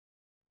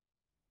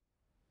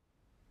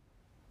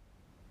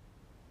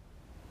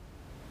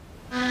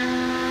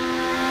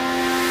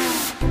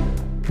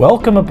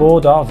Welcome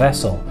aboard our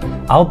vessel.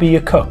 I'll be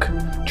your cook.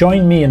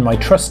 Join me and my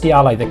trusty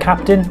ally, the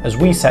captain, as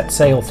we set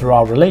sail through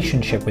our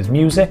relationship with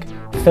music,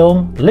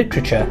 film,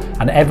 literature,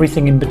 and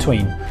everything in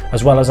between,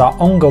 as well as our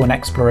ongoing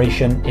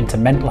exploration into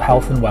mental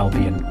health and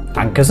well-being.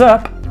 Anchors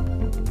up!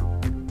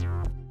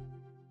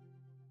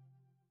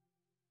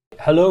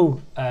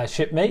 Hello,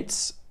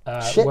 shipmates.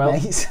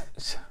 Shipmates?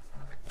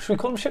 Should we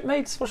call them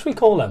shipmates? What should we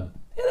call them?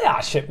 Yeah, they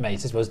are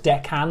shipmates, I suppose.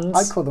 Deckhands.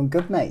 I call them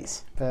good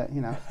mates, but you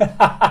know.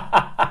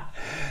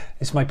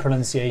 It's my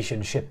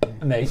pronunciation,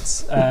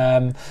 shipmates.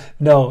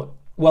 No,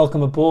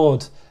 welcome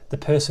aboard the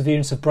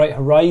Perseverance of Bright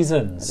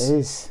Horizons. It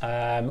is.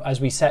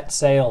 As we set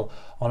sail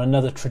on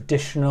another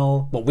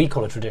traditional, what we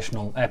call a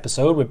traditional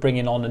episode, we're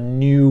bringing on a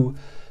new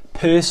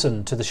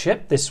person to the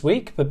ship this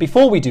week. But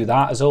before we do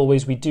that, as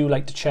always, we do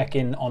like to check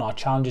in on our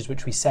challenges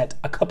which we set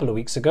a couple of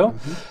weeks ago.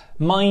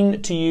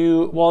 Mine to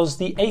you was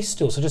the ACE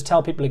tool, so just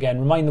tell people again,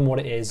 remind them what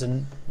it is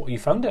and what you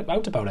found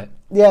out about it.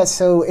 Yeah,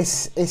 so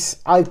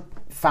it's I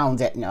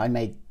found it, I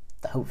made,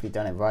 hopefully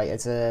done it right.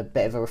 It's a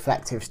bit of a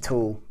reflective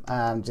tool,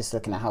 just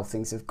looking at how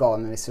things have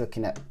gone, and it's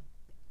looking at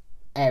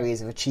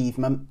areas of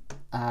achievement,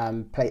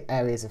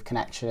 areas of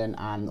connection,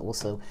 and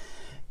also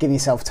giving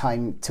yourself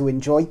time to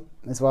enjoy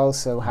as well,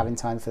 so having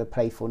time for the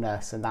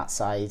playfulness and that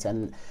side.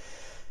 And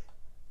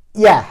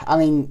yeah, I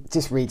mean,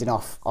 just reading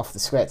off the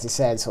script, it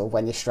said sort of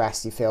when you're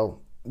stressed, you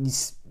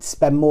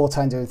spend more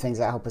time doing things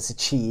that help us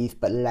achieve,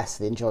 but less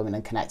the enjoyment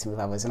and connecting with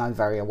others. And I'm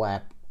very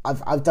aware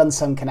I've done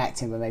some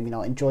connecting, but maybe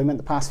not enjoyment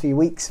the past few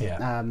weeks.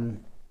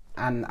 And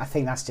I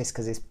think that's just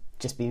because it's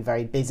just been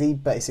very busy,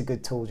 but it's a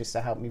good tool just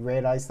to help me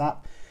realise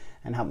that,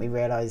 and help me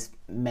realise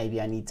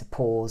maybe I need to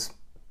pause,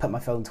 put my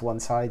phone to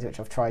one side, which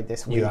I've tried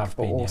this week,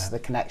 but also the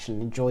connection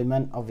and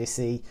enjoyment.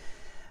 Obviously,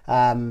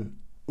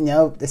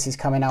 this is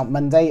coming out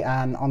Monday,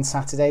 and on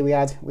Saturday we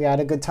had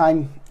a good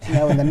time,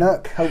 in the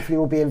Nook. Hopefully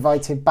we'll be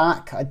invited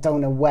back. I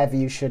don't know whether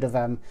you should have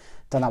done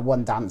that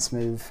one dance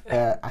move,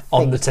 but I think,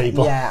 on the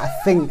table. Yeah,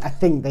 I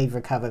think they've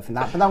recovered from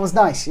that. But that was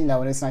nice, and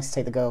it's nice to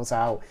take the girls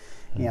out,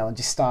 and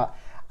just start.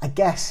 I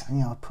guess,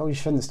 I probably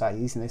shouldn't start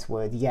using this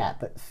word yet,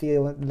 but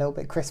feel a little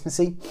bit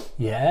Christmassy.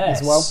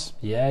 Yes. As well.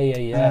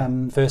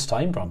 Yeah. First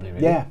time, probably,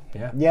 really.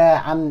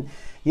 Yeah. And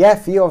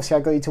for you, obviously, I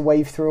got you to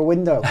wave through a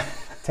window,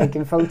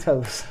 taking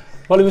photos.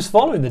 Well, it was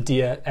following the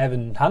Dear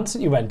Evan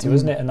Hansen you went to,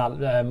 wasn't it? And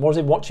that, what was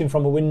it, watching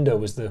from a window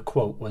was the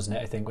quote, wasn't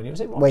it, I think, when it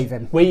was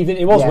waving.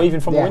 It was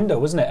waving from a window,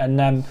 wasn't it?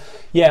 And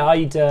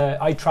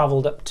I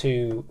travelled up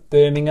to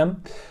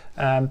Birmingham.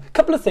 A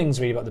couple of things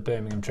really about the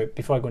Birmingham trip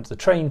before I go into the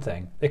train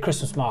thing. The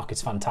Christmas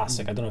market's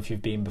fantastic. I don't know if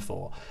you've been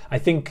before. I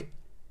think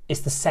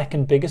it's the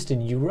second biggest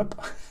in Europe.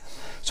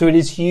 So it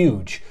is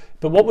huge.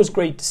 But what was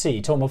great to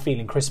see, talking about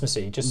feeling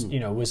Christmassy,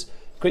 was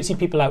great to see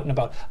people out and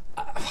about.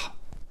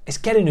 It's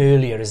getting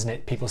earlier, isn't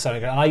it? People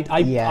selling it. And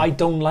I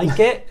don't like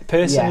it,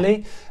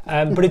 personally.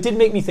 But it did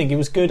make me think it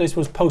was good, I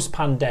suppose,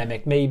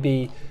 post-pandemic.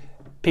 Maybe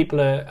people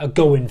are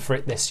going for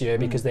it this year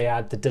because they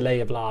had the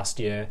delay of last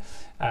year.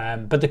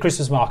 But the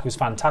Christmas market was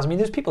fantastic. I mean,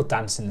 there's people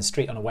dancing in the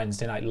street on a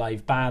Wednesday night,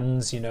 live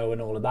bands, and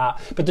all of that.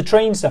 But the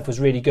train stuff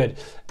was really good.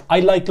 I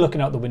like looking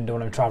out the window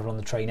when I'm traveling on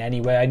the train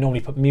anyway. I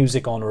normally put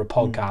music on or a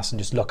podcast and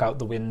just look out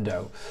the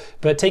window.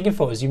 But taking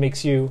photos,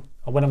 makes you,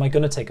 when am I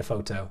going to take a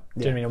photo?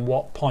 Do you know what I mean? And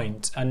what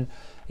point? And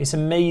it's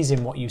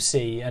amazing what you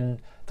see. And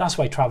that's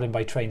why travelling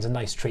by train's a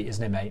nice treat,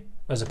 isn't it, mate?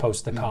 As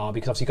opposed to the car,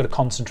 because obviously you've got to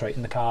concentrate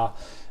in the car.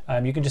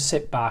 You can just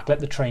sit back,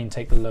 let the train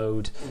take the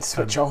load.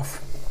 Switch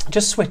off.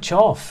 Just switch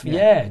off,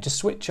 just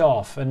switch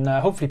off. And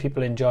hopefully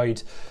people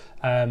enjoyed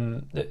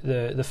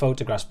the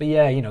photographs. But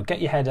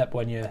get your head up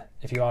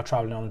if you are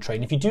travelling on a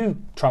train. If you do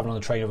travel on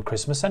a train over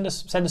Christmas, send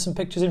us some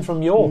pictures in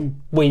from your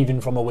waving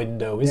from a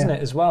window, isn't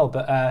it, as well?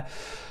 But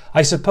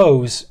I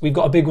suppose we've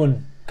got a big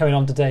one coming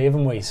on today,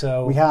 haven't we?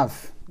 So we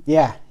have,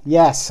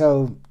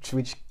 so should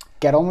we just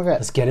get on with it?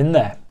 Let's get in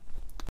there.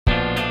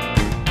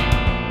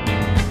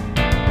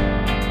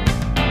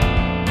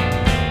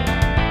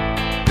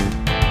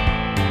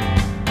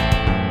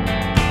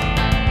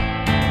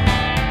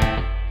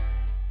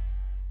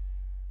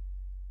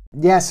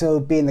 Yeah, so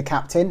being the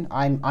captain,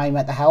 I'm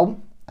at the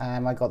helm.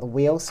 I got the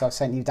wheel, so I've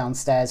sent you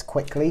downstairs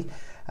quickly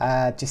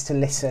just to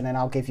listen, and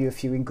I'll give you a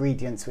few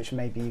ingredients which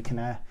maybe you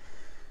can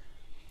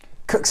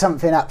cook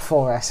something up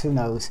for us. Who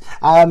knows?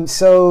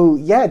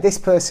 This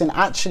person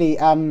actually,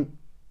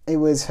 it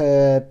was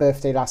her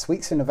birthday last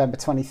week, so November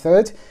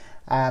 23rd,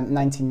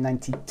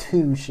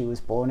 1992. She was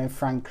born in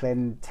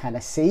Franklin,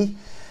 Tennessee.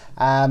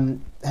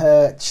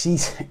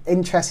 She's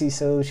interesting,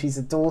 so she's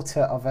the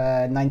daughter of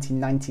a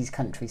 1990s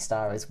country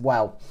star as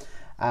well.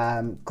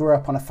 Grew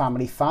up on a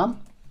family farm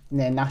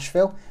near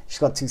Nashville. She's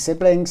got 2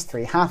 siblings,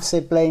 3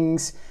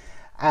 half-siblings,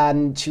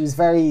 and she was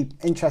very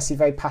interested,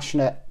 very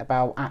passionate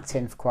about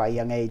acting for quite a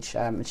young age.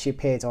 She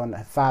appeared on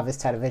her father's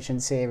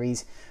television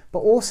series, but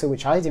also,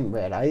 which I didn't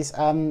realise,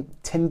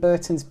 Tim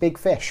Burton's Big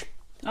Fish.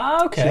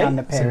 Ah, okay. She had an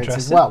appearance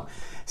as well.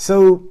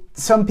 So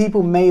some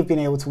people may have been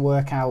able to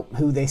work out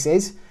who this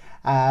is.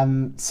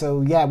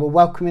 So yeah, we're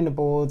welcoming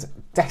aboard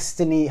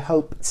Destiny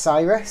Hope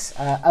Cyrus,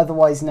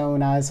 otherwise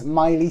known as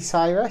Miley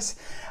Cyrus,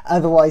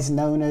 otherwise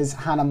known as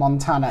Hannah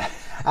Montana.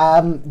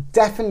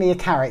 Definitely a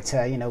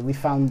character, you know, we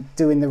found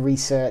doing the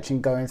research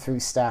and going through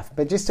stuff,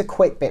 but just a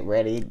quick bit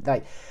really,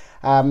 like,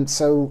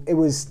 so it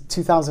was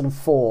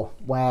 2004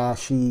 where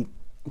she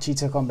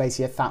took on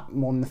basically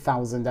more than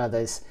 1,000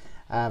 others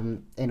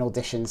in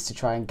auditions to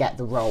try and get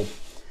the role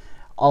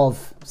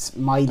of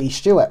Miley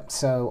Stewart,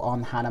 so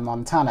on Hannah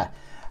Montana.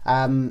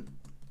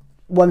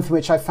 One thing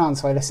which I found,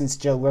 so I listened to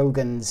Joe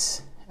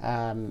Rogan's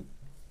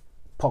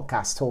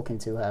podcast talking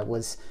to her,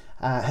 was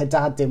her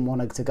dad didn't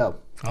want her to go.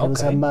 Okay. It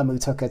was her mum who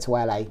took her to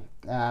LA.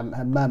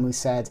 Her mum who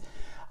said,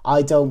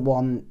 I don't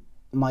want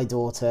my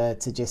daughter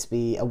to just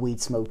be a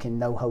weed smoking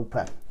no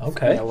hoper.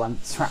 Okay. You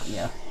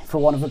know, for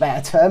want of a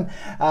better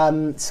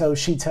term. So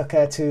she took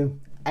her to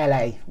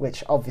LA,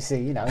 which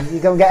obviously, you know, you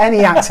don't get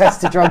any access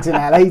to drugs in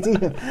LA, do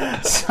you?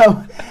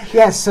 So,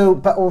 yeah,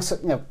 but also,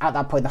 you know, at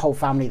that point, the whole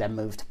family then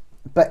moved.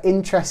 But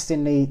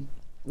interestingly,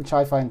 which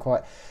I find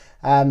quite,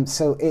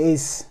 so it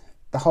is,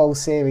 the whole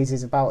series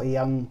is about a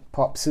young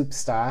pop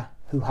superstar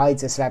who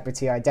hides a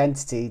celebrity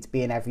identity to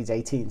be an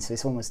everyday teen. So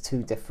it's almost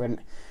two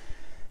different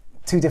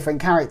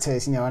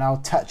characters, you know, and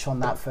I'll touch on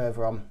that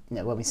further on, you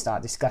know, when we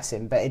start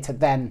discussing. But it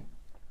then,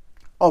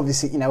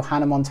 obviously, you know,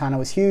 Hannah Montana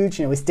was huge,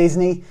 you know, it's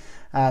Disney.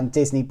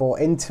 Disney bought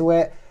into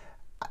it.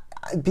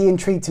 I'd be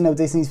intrigued to know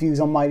Disney's views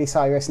on Miley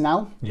Cyrus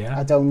now. Yeah,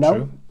 I don't know.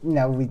 True.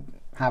 No,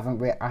 I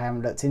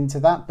haven't looked into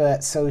that.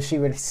 But so she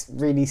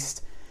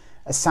released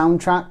a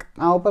soundtrack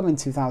album in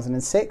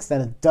 2006,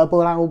 then a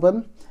double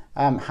album,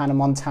 Hannah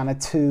Montana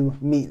 2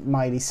 Meet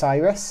Miley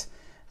Cyrus,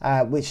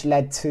 which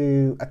led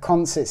to a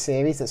concert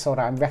series that sold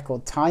out in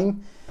record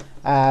time,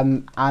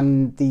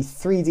 and the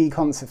 3D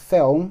concert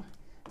film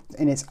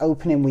in its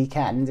opening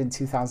weekend in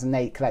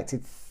 2008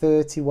 collected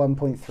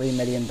 $31.3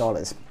 million.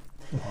 Wow.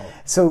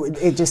 So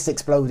it just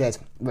exploded,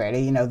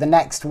 really. You know, the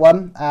next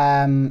one,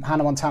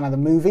 Hannah Montana the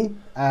movie,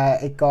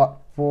 it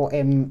brought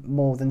in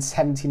more than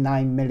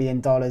 $79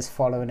 million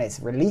following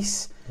its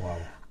release. Wow.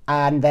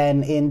 And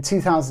then in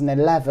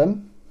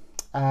 2011,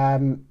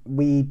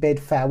 we bid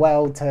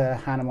farewell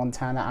to Hannah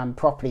Montana and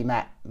properly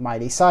met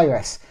Miley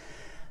Cyrus.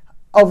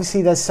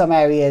 Obviously, there's some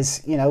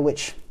areas, you know,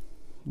 which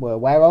we're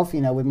aware of,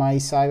 you know, with Miley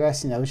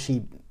Cyrus, you know,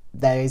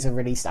 there is a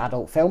released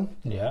adult film.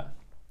 Yeah.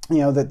 You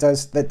know, that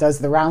does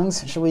the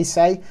rounds, shall we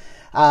say.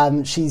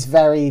 She's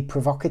very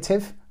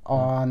provocative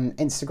on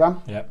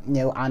Instagram, yeah, you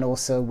know, and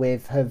also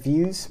with her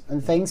views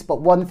and things.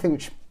 But one thing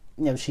which,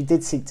 you know, she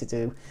did seek to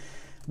do,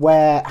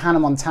 where Hannah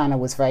Montana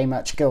was very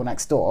much girl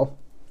next door,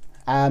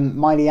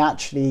 Miley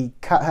actually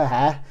cut her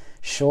hair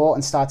short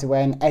and started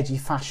wearing edgy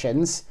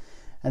fashions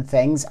and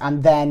things.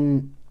 And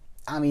then,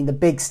 I mean, the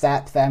big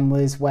step then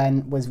was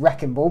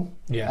Wrecking Ball,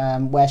 yeah,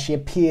 where she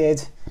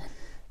appeared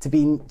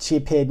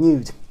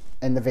nude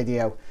in the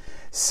video.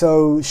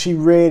 So she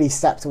really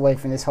stepped away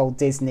from this whole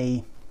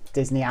Disney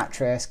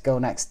actress, girl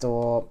next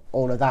door,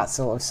 all of that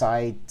sort of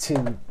side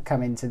to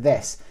come into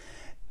this.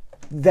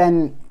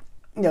 Then,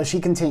 you know, she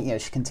continued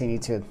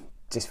to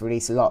just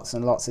release lots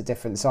and lots of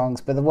different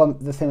songs. But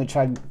the thing which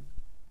I'm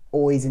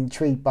always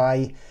intrigued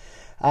by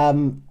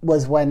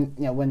was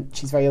when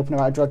she's very open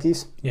about drug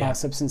use, about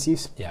substance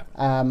use. Yeah.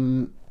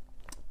 In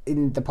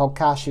the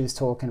podcast, she was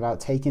talking about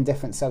taking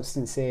different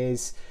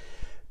substances,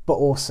 but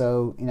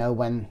also, you know,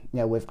 when, you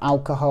know, with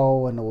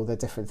alcohol and all the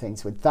different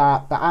things with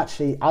that. But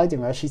actually, I didn't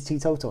realize she's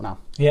teetotal now.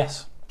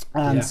 Yes.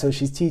 So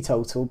she's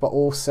teetotal, but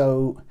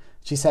also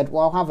she said,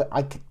 well,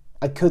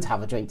 I could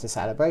have a drink to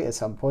celebrate at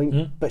some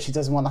point, but she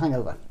doesn't want the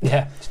hangover.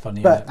 Yeah, it's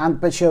funny.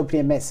 But she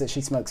openly admits that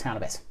she smokes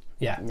cannabis.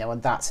 Yeah. You know,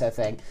 and that's her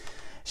thing.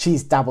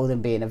 She's dabbled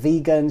in being a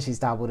vegan. She's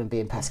dabbled in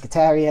being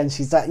pescatarian.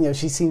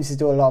 She seems to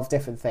do a lot of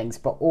different things.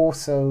 But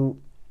also,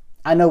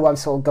 I know I'm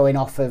sort of going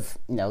off of,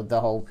 you know, the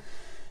whole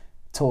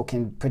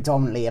talking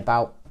predominantly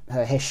about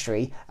her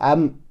history.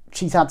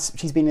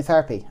 She's been in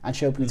therapy and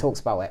she openly talks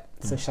about it.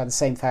 So she had the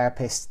same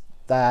therapist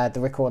the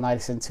record I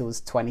listened to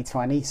was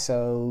 2020.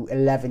 So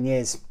 11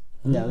 years,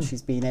 you know,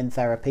 she's been in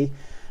therapy,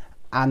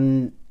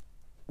 and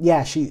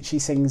yeah, she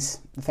sings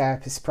the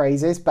therapist's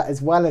praises. But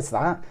as well as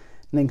that,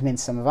 linking in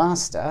some of our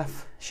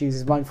stuff, she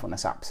uses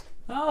mindfulness apps.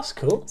 Oh, that's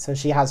cool. So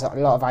she has a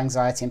lot of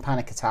anxiety and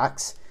panic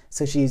attacks.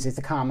 So she uses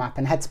the Calm app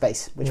and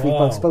Headspace, which we've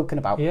both spoken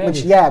about,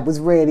 which was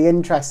really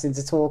interesting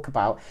to talk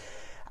about.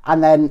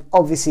 And then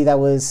obviously there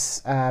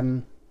was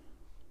the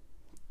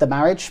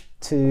marriage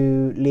to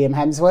Liam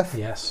Hemsworth.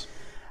 Yes.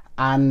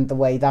 And the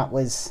way that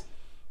was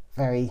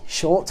very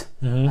short.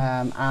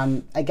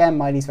 And again,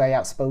 Miley's very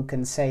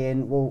outspoken,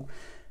 saying, well,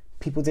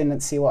 people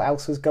didn't see what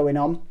else was going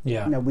on.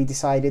 Yeah. You know, we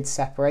decided to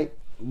separate.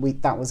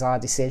 That was our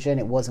decision.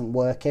 It wasn't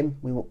working.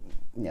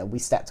 We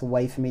stepped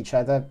away from each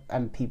other,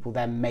 and people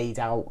then made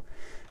out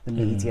the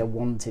media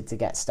wanted to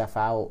get stuff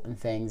out and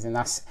things. And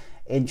that's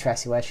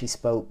interesting where she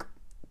spoke.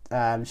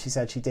 She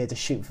said she did a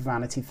shoot for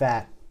Vanity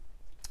Fair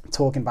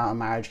talking about her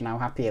marriage and how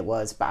happy it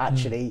was, but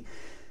actually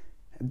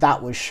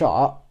that was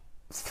shot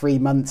 3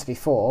 months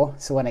before.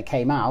 So when it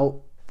came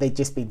out, they'd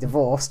just been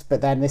divorced,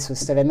 but then this was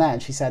still in there,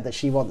 and she said that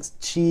she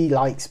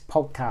likes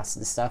podcasts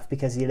and stuff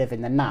because you live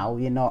in the now.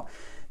 You're not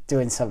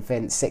doing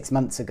something 6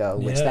 months ago,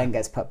 which then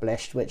gets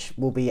published, which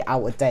will be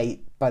out of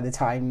date by the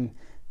time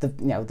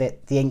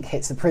the ink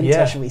hits the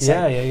printer, shall we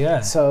say?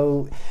 Yeah.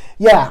 So,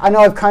 yeah, I know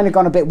I've kind of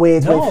gone a bit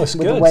weird with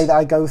the way that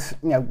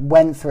I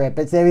went through it,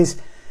 but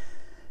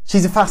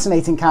she's a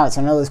fascinating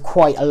character. I know there's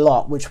quite a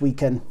lot which we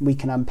can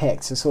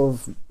unpick. So sort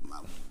of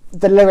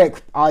the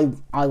lyric I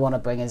want to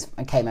bring is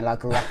 "I came in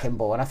like a wrecking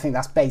ball," and I think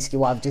that's basically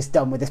what I've just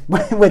done with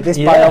this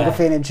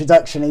biography and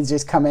introduction. He's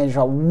just come in and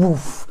just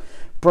woof,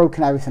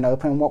 broken everything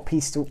open. What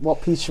piece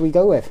should we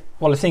go with?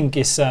 Well, I think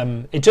it's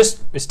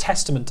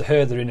testament to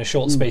her that in a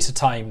short space of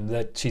time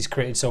that she's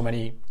created so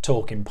many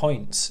talking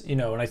points,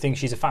 and I think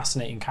she's a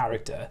fascinating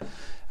character.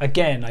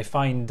 Again, I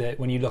find that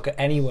when you look at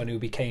anyone who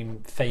became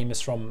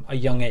famous from a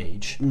young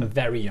age, a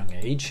very young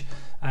age,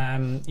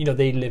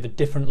 they live a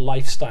different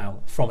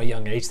lifestyle from a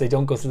young age. They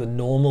don't go through the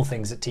normal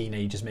things that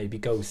teenagers maybe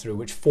go through,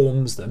 which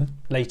forms them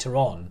later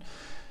on.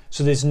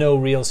 So there's no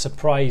real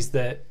surprise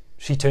that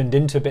she turned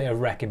into a bit of a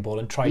wrecking ball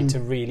and tried to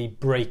really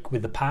break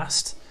with the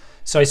past.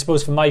 So I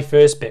suppose for my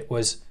first bit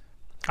was,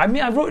 I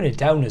wrote it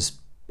down as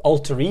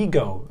alter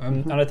ego.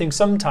 And I think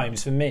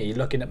sometimes for me,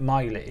 looking at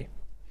Miley,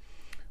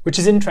 which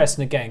is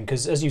interesting again,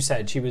 because as you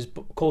said, she was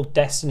called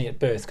Destiny at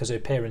birth because her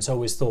parents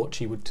always thought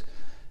she would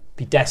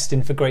be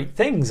destined for great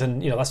things,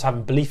 and that's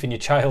having belief in your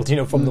child,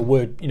 from the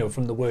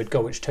word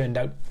go, which turned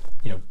out,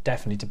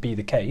 definitely to be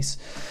the case.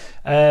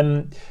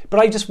 But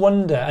I just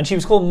wonder, and she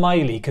was called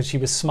Miley because she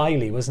was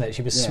smiley, wasn't it?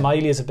 She was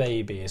smiley as a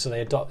baby, so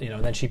they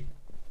and then she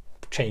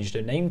changed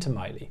her name to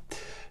Miley.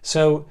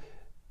 So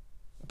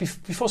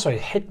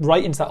hit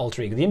right into that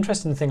alter ego. The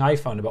interesting thing I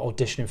found about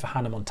auditioning for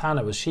Hannah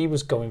Montana was she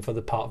was going for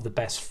the part of the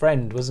best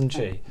friend, wasn't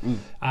she?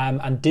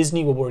 And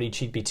Disney were worried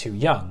she'd be too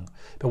young.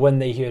 But when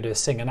they heard her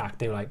sing and act,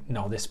 they were like,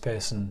 no, this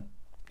person,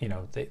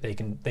 they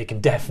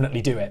can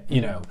definitely do it,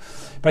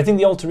 But I think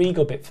the alter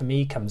ego bit for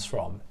me comes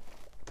from,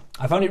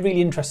 I found it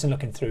really interesting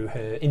looking through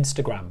her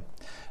Instagram.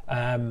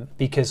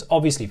 Because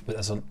obviously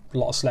there's a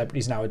lot of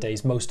celebrities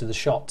nowadays, most of the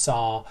shots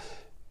are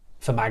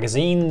for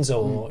magazines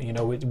or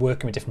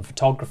working with different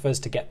photographers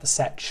to get the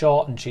set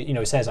shot, and she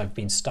says I've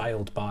been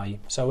styled by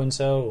so and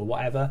so or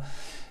whatever,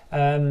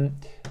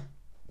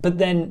 but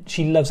then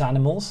she loves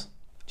animals.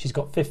 She's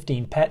got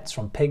 15 pets,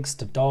 from pigs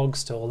to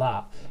dogs to all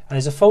that, and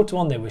there's a photo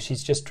on there where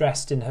she's just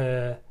dressed in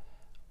her,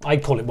 I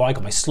call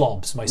my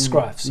slobs, my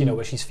scruffs,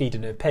 where she's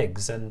feeding her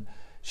pigs, and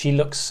she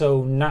looks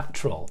so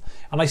natural.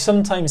 And I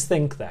sometimes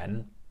think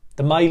then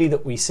the Miley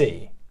that we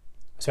see,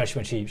 especially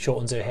when she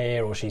shortens her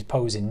hair or she's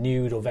posing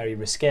nude or very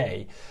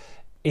risque,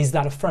 is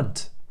that a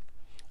front?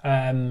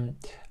 And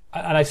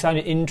I found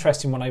it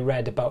interesting when I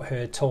read about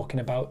her talking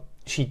about,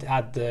 she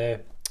had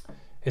her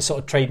sort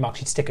of trademark,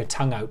 she'd stick her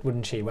tongue out,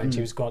 wouldn't she, when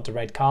she was going to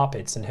red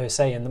carpets, and her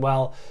saying,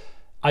 well,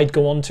 I'd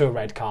go onto a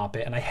red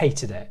carpet and I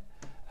hated it.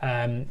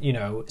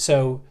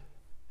 So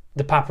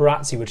the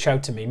paparazzi would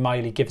shout to me,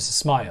 Miley, give us a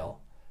smile.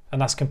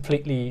 And that's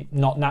completely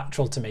not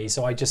natural to me,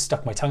 so I just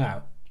stuck my tongue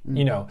out,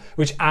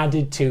 which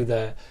added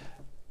to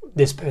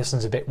this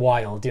person's a bit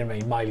wild,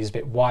 Miley's a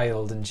bit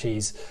wild, and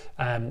she's,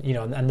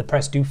 and the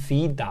press do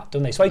feed that,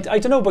 don't they? So I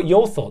don't know about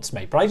your thoughts,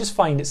 mate, but I just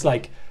find it's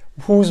like,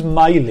 who's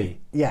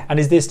Miley? Yeah. And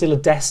is there still a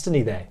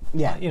destiny there?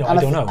 Yeah. I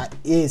don't know.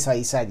 It is, like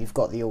you said, you've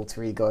got the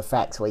alter ego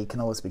effect where you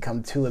can always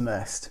become too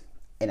immersed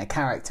in a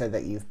character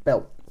that you've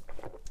built.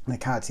 The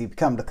character you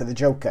become, look at the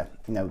Joker.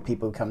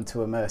 People become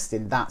too immersed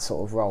in that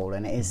sort of role,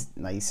 and it is,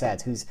 like you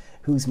said,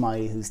 who's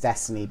Miley, who's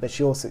Destiny. But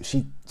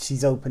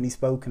she's openly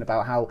spoken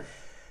about how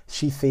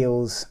she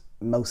feels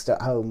most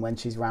at home when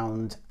she's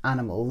around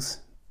animals,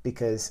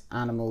 because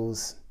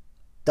animals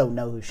don't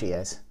know who she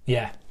is.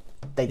 Yeah.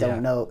 They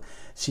don't know.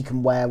 She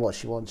can wear what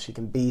she wants. She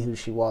can be who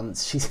she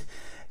wants.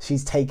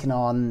 She's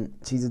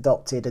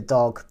adopted a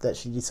dog that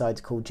she decided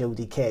to call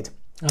Jodie Kidd,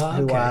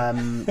 who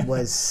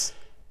was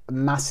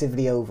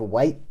massively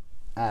overweight,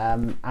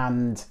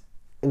 and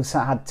it was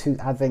had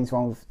things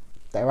wrong with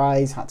their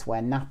eyes, had to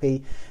wear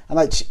nappy,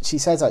 and she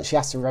says she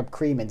has to rub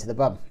cream into the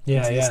bum,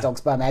 this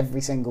dog's bum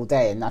every single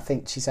day, and I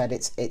think she said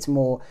it's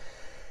more,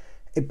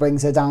 it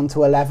brings her down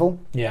to a level,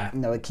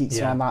 it keeps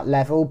her on that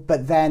level.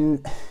 But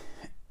then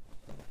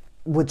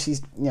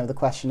the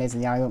question is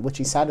in the argument, would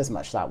she said as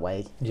much that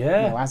way?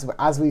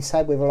 As we've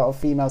said with a lot of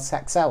female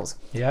sex sells.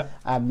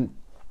 And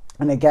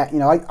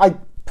again,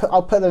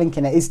 I'll put the link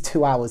in. It is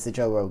 2 hours, the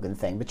Joe Rogan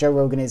thing, but Joe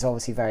Rogan is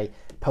obviously very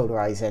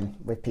polarizing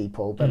with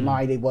people, but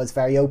Miley was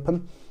very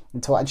open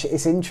and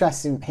it's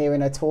interesting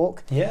hearing her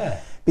talk,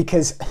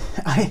 because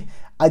I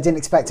didn't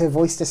expect her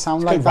voice to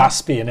sound like that.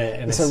 Raspy in it,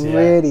 and it's a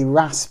really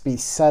raspy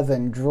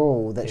southern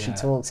drawl that she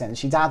talks in, and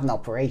she'd had an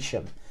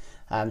operation,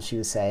 she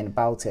was saying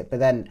about it, but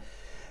then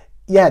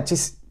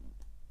just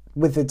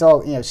with the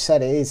dog, she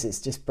said it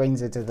just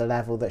brings her to the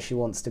level that she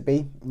wants to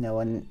be,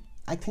 and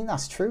I think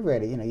that's true,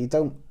 really.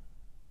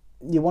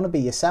 You want to be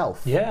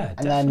yourself. Yeah,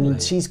 and definitely. then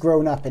she's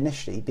grown up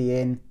initially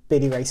being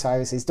Billy Ray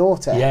Cyrus's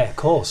daughter. Yeah, of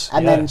course.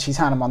 And then she's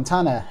Hannah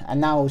Montana,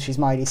 and now she's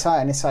Miley Cyrus.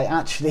 And it's like,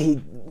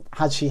 actually,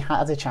 had she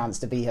had a chance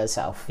to be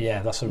herself?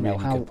 Yeah, that's a really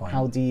good point.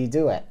 How do you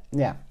do it?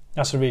 Yeah.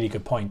 That's a really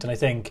good point. And I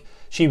think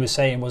she was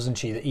saying, wasn't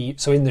she,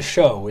 that so in the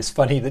show, it's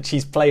funny that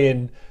she's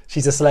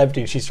a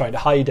celebrity and she's trying to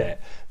hide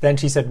it. Then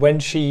she said when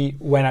she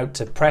went out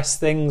to press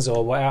things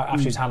or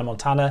after she was Hannah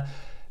Montana,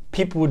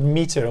 people would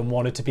meet her and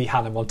wanted to be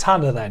Hannah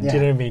Montana then. Yeah. Do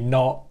you know what I mean?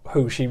 Not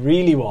who she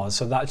really was.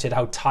 So that showed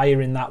how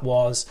tiring that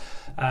was.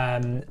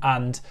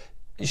 And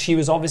she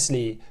was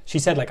obviously, she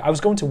said, like, I was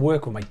going to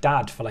work with my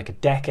dad for like a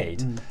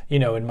decade, you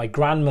know, and my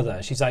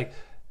grandmother, she's like,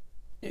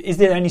 is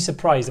there any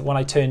surprise that when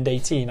I turned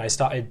 18, I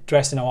started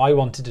dressing how I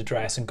wanted to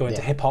dress and going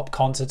to hip hop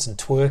concerts and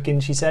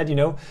twerking? She said, you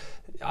know,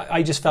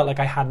 I just felt like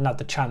I hadn't had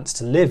the chance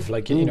to live,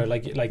 like, you know,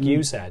 like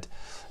you said.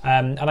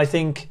 And I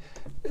think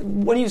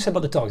when you said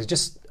about the dogs, it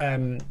just,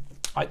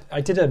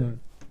 I did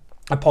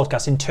a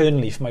podcast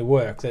internally for my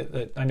work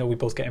that I know we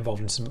both get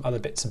involved in some other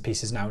bits and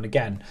pieces now and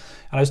again.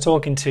 And I was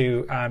talking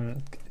to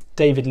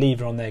David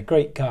Lever on there,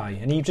 great guy,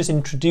 and he just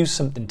introduced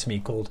something to me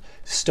called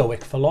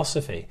Stoic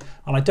philosophy.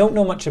 And I don't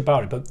know much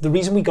about it, but the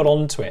reason we got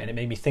onto it, and it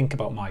made me think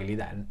about Miley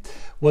then,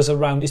 was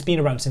it's been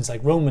around since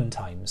like Roman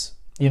times,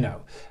 you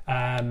know,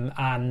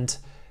 and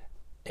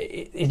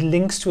it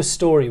links to a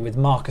story with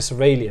Marcus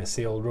Aurelius,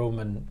 the old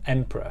Roman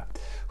emperor,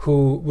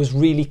 who was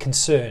really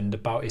concerned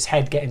about his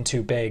head getting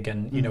too big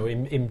and, you know,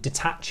 him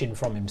detaching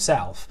from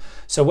himself.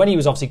 So when he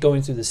was obviously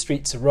going through the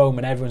streets of Rome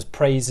and everyone's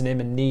praising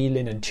him and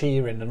kneeling and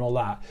cheering and all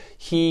that,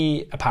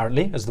 he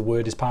apparently, as the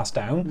word is passed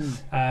down,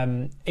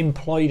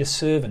 employed a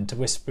servant to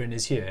whisper in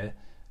his ear,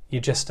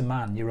 "You're just a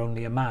man, you're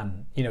only a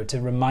man," you know,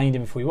 to remind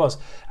him of who he was.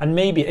 And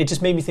maybe it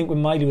just made me think with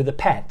Miley with the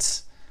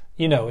pets,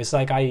 you know, it's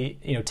like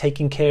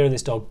taking care of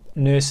this dog,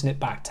 nursing it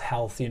back to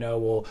health, you know,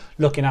 or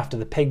looking after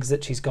the pigs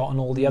that she's got and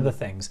all the other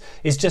things.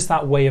 It's just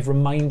that way of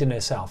reminding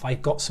herself,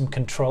 I've got some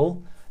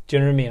control. Do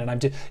you know what I mean?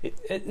 And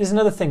there's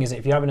another thing, isn't it?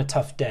 If you're having a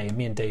tough day, and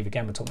me and Dave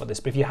again were talking about this,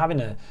 but if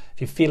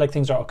you feel like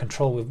things are out of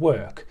control with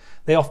work,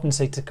 they often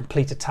say to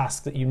complete a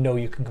task that you know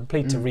you can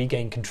complete to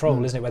regain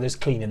control, isn't it? Whether it's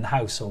cleaning the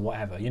house or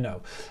whatever, you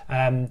know.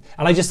 And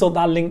I just thought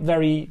that linked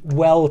very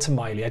well to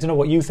Miley. I don't know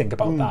what you think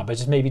about that, but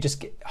just maybe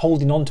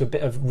holding on to a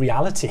bit of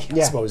reality, I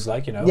suppose,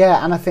 like, you know.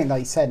 Yeah, and I think, like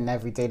you said, in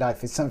everyday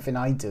life, it's something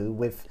I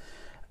do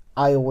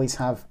I always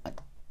have,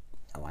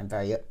 I'm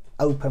very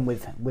open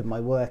with my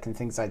work and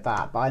things like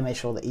that, but I make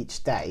sure that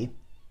each day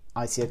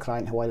I see a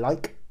client who I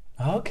like.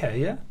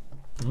 Okay, yeah.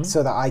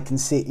 So that I can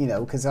see, you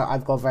know, because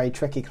I've got very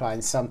tricky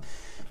clients, some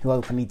who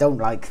openly don't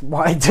like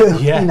what I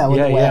do, you know,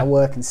 and the way I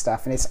work and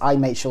stuff. And I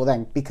make sure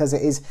then, because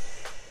it is,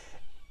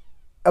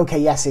 okay,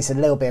 yes, it's a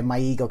little bit of my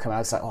ego coming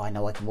out. It's like, oh, I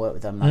know I can work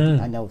with them.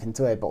 I know I can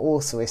do it. But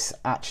also it's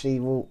actually,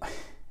 well,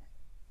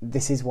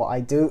 this is what I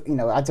do. You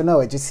know, I don't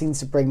know. It just seems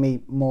to bring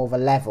me more of a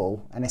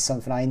level, and it's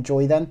something I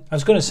enjoy then. I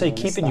was going to say,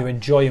 keeping you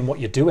enjoying what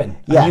you're doing.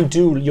 Yeah. And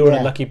you're in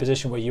a lucky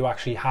position where you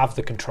actually have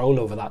the control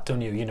over that,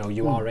 don't you? You know,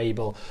 you are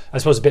able, I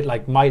suppose a bit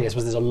like Miley, I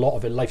suppose there's a lot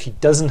of it life she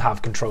doesn't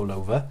have control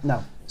over.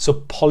 No. So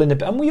pulling a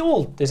bit,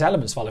 and there's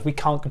elements of our life we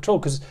can't control,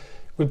 because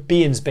we're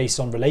beings based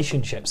on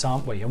relationships,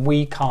 aren't we? And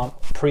we can't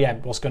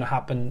preempt what's going to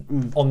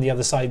happen on the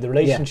other side of the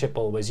relationship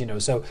always, you know.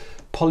 So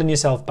pulling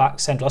yourself back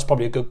central, that's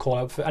probably a good call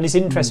out for. And it's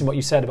interesting what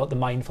you said about the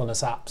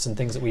mindfulness apps and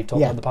things that we've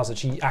talked about in the past, that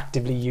she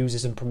actively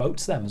uses and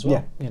promotes them as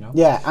well, you know.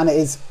 Yeah, and it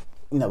is,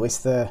 you know, it's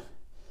the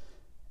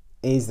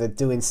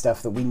doing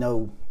stuff that we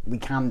know we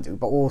can do,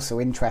 but also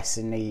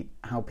interestingly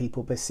how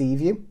people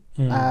perceive you.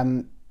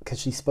 Because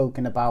she's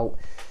spoken about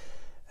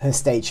her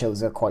stage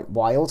shows are quite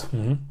wild,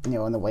 you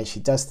know, and the way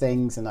she does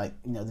things, and like,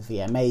 you know, the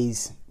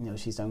VMAs, you know,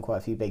 she's done quite a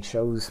few big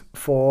shows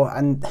for,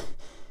 and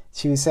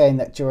she was saying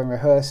that during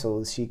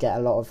rehearsals she'd get a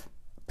lot of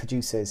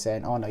producers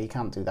saying, "Oh no, you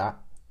can't do that.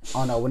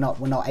 Oh no,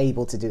 we're not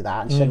able to do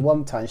that." And she said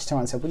one time she turned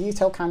around and said, "Will you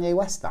tell Kanye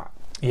West that?"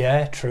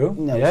 Yeah, true.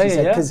 You know, she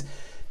said, because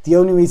the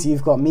only reason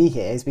you've got me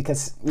here is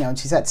because, you know, and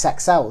she said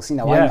sex sells, you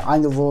know,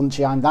 I'm the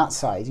raunchy, I'm that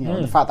side, you know,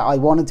 and the fact that I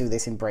want to do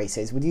this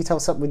embraces, would you tell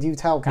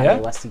Kanye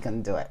West he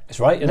couldn't do it? It's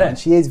right, isn't it? And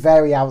she is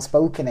very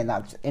outspoken in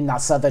that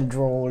southern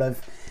drawl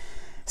of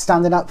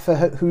standing up for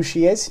who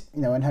she is,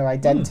 you know, and her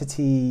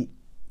identity,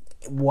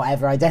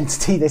 whatever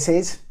identity this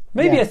is.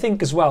 Maybe I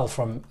think as well,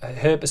 from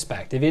her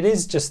perspective, it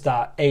is just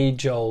that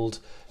age-old,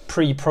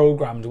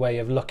 pre-programmed way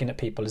of looking at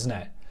people, isn't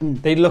it?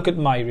 They look at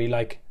Miley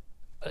like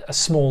a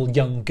small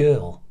young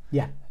girl.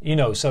 Yeah. You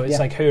know, so it's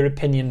like her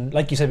opinion,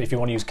 like you said, if you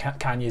want to use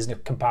Kanye as a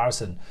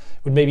comparison,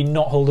 would maybe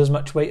not hold as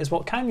much weight as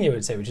what Kanye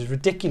would say, which is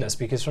ridiculous,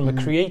 because from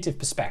a creative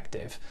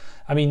perspective,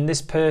 I mean,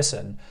 this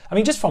person, I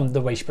mean, just from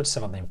the way she puts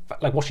stuff on there,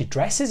 like what she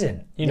dresses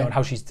in, you know, and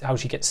how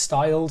she gets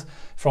styled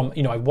from,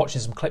 you know, I'm watching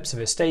some clips of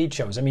her stage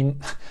shows. I mean,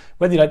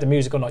 whether you like the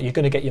music or not, you're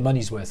going to get your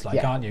money's worth,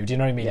 like, aren't you? Do you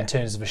know what I mean? In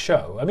terms of a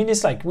show. I mean,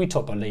 it's like, we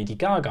talked about Lady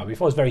Gaga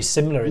before, it's very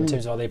similar in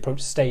terms of how they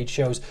approach stage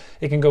shows.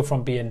 It can go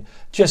from being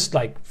just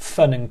like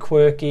fun and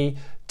quirky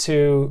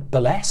to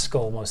burlesque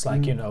almost,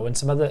 like, you know, and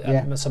some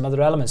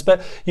other elements.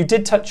 But you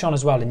did touch on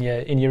as well in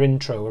your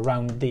intro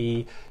around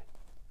the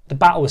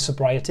battle with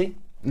sobriety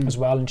as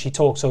well, and she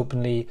talks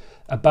openly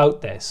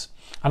about this.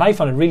 And I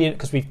found it really,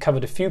 because we've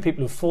covered a few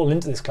people who've fallen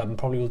into this club and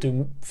probably will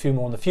do a few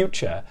more in the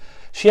future,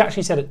 She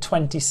actually said at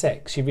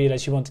 26 she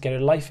realised she wanted to get her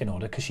life in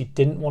order because she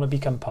didn't want to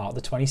become part of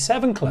the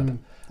 27 Club.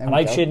 And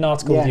I've shared an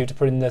article with you to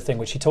put in the thing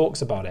which she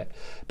talks about it.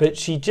 But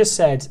she just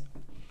said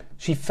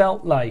she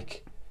felt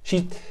like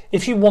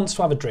if she wants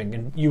to have a drink,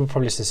 and you were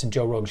probably listening to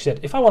Joe Rogan, she said,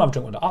 if I want to have a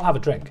drink one day, I'll have a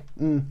drink.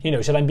 You know,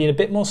 she said, I'm being a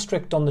bit more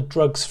strict on the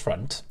drugs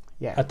front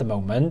at the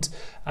moment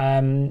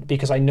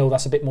because I know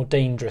that's a bit more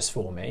dangerous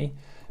for me.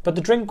 But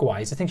the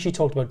drink-wise, I think she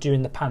talked about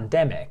during the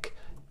pandemic,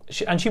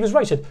 and she was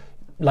right, she said,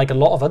 like a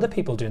lot of other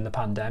people during the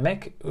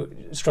pandemic,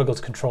 struggled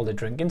to control their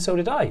drinking, so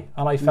did I.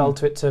 And I fell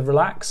to it to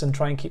relax and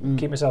try and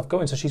keep myself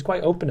going. So she's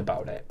quite open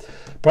about it.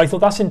 But I thought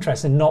that's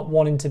interesting, not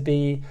wanting to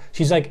be...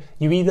 She's like,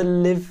 you either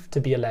live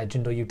to be a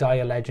legend or you die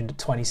a legend at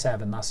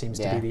 27. That seems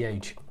to be the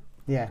age.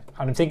 Yeah.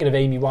 And I'm thinking of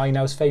Amy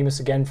Winehouse, famous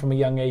again from a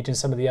young age, and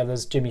some of the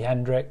others, Jimi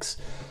Hendrix.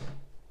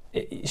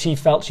 She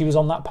felt she was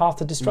on that path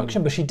to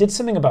destruction, but she did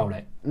something about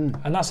it.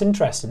 And that's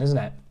interesting, isn't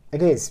it?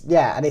 It is,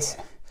 yeah. And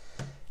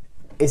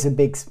it's a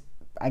big...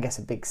 I guess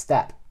a big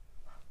step,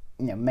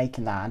 you know,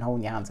 making that and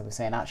holding your hands up and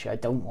saying, actually, I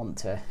don't want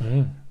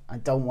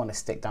to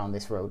stick down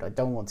this road. I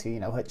don't want to, you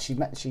know.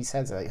 She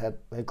says like her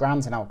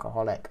grand's an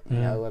alcoholic. You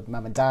know, her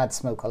mum and dad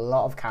smoke a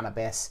lot of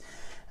cannabis,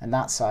 and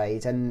that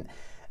side. And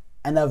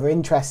another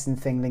interesting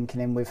thing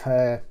linking in with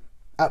her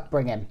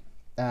upbringing,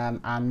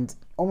 and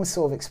almost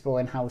sort of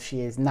exploring how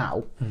she is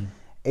now,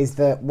 is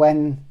that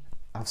when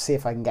I'll see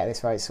if I can get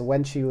this right. So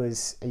when she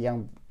was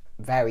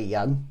very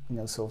young, you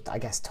know, sort of I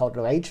guess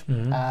toddler age.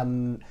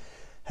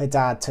 Her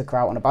dad took her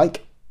out on a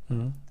bike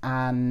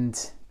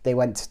and they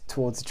went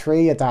towards a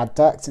tree. Her dad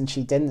ducked and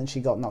she didn't, and she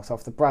got knocked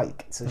off the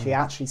bike. So she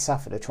actually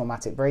suffered a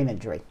traumatic brain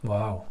injury.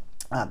 Wow.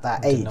 At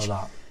that age. Didn't know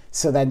that.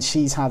 So then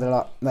she's had a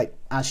lot, like,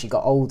 as she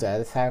got older,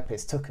 the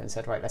therapist took her and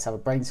said, right, let's have a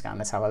brain scan,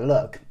 let's have a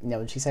look. You know,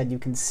 and she said you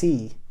can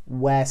see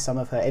where some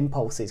of her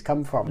impulses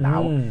come from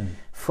now,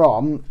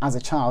 from, as a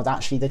child,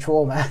 actually the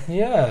trauma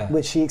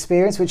which she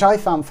experienced, which I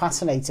found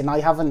fascinating. I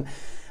haven't,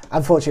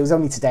 unfortunately, it was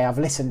only today I've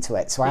listened to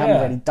it, so I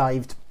haven't really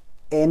dived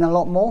in a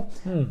lot more,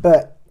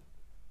 but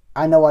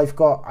I know I've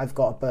got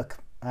a book.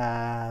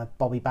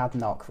 Bobby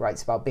Badenoch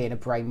writes about being a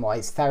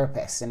brain-wise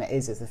therapist, and it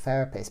is as a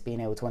therapist being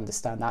able to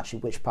understand actually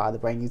which part of the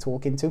brain you're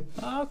talking to.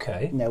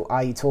 Okay. You know,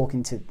 are you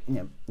talking to, you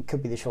know, it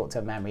could be the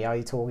short-term memory. Are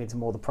you talking to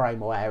more the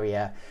primal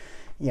area?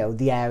 You know,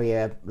 the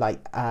area like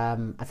I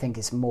think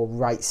it's more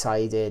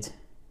right-sided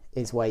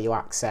is where you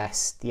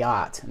access the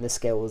art and the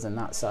skills and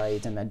that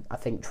side, and then I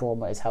think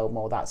trauma is held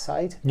more that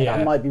side. Yeah.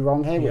 I might be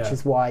wrong here, which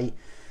is why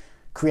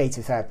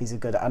creative therapies are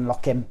good at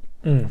unlocking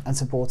and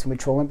supporting with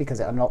trauma,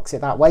 because it unlocks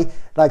it that way.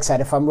 Like I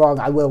said, if I'm wrong,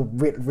 I will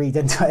read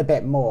into it a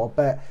bit more.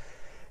 But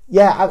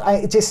yeah,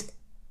 I just,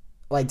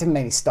 well, it didn't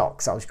make me stop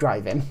because I was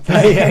driving.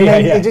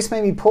 It just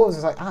made me pause. I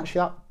was like,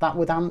 actually, that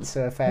would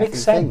answer a fair few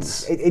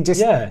things. It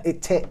just,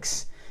 it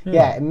ticks.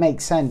 Yeah, it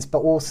makes sense. But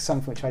also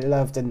something which I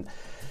loved, and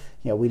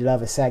you know, we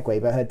love a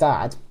segue, but her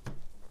dad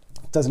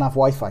doesn't have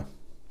Wi-Fi.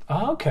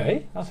 Oh,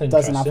 okay, that's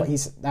interesting.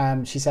 Doesn't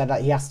have. She said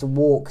that he has to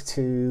walk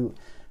to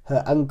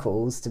her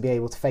uncle's to be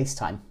able to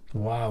FaceTime.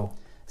 Wow.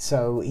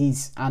 So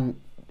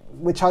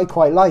which I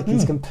quite like.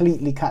 He's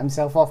completely cut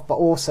himself off, but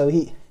also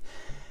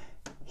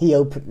he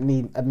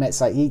openly admits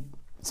like he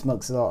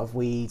smokes a lot of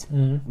weed.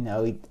 You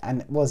know, he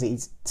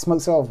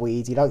smokes a lot of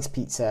weed. He likes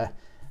pizza,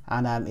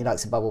 and he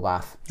likes a bubble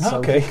bath.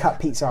 So he cut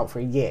pizza out for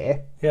a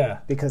year. Yeah.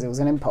 Because it was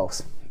an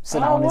impulse. So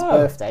now on his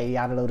birthday, he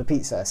had a load of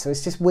pizza. So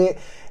it's just weird.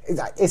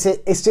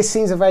 It just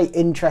seems a very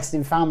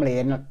interesting family.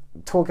 And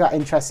talk about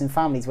interesting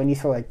families, when you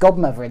throw a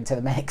godmother into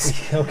the mix,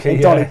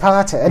 Dolly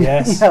Parton, you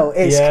know,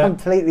 it's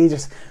completely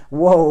just,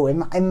 whoa,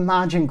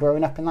 imagine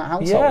growing up in that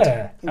household.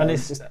 Yeah, you know, and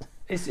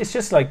it's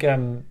just like,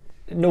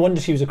 no wonder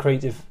she was a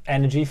creative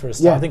energy for a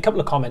start. I think a couple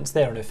of comments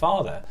there on her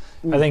father.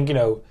 I think, you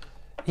know,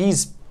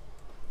 he's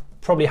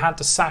probably had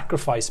to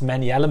sacrifice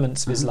many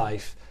elements of his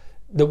life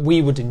that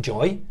we would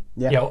enjoy.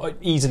 You know,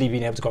 easily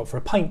being able to go out for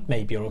a pint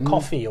maybe, or a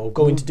coffee, or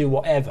going to do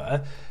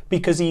whatever,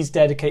 because he's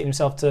dedicated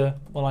himself to,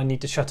 well, I need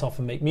to shut off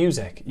and make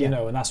music, you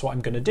know, and that's what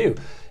I'm going to do.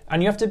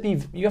 And you have to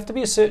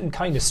be a certain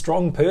kind of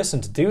strong person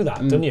to do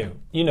that, don't you?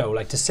 You know,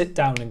 like to sit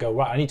down and go,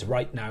 right, I need to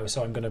write now,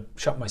 so I'm going to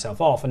shut myself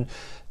off. And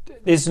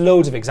there's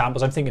loads of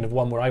examples. I'm thinking of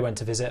one where I went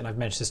to visit, and I've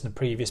mentioned this in a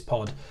previous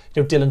pod,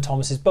 you know, Dylan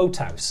Thomas's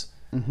boathouse.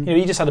 You know,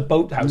 he just had a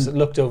boathouse that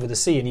looked over the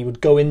sea, and he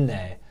would go in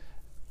there,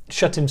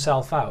 shut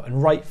himself out,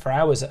 and write for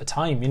hours at a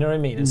time, you know what I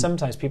mean? And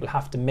sometimes people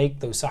have to make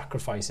those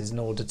sacrifices in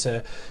order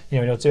to, you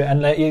know,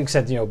 and like you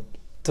said, you know,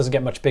 doesn't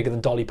get much bigger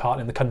than Dolly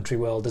Parton in the country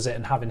world, does it?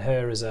 And having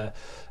her as a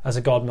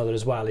godmother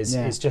as well is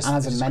just, and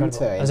as a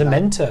mentor. As a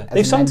mentor.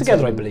 They've sung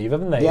together, I believe,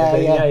 haven't they?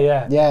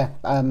 Yeah.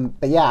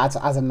 But yeah,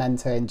 as a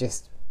mentor and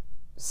just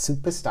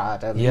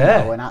superstardom, you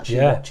know, and actually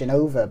watching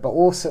over. But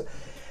also,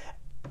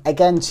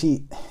 again,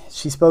 she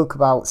spoke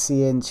about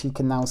she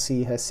can now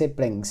see her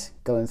siblings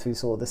going through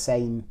sort of the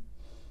same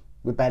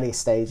rebellious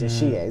stage as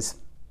she is,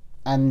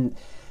 and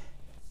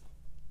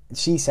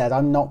she said,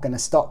 I'm not going to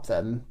stop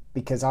them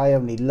because I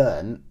only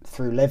learn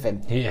through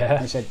living.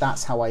 And she said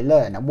that's how I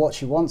learn, and what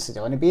she wants to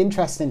do. And it'd be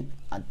interesting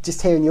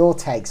just hearing your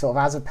take, sort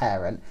of as a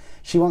parent,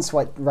 she wants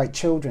to write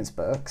children's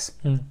books,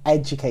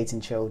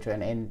 educating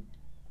children in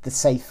the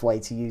safe way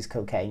to use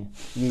cocaine,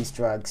 use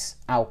drugs,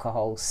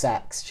 alcohol,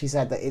 sex. She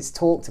said that it's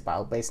talked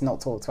about, but it's not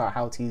talked about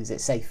how to use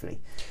it safely.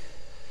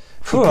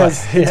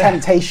 Because the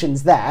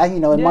temptation's there, you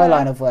know, in my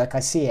line of work, I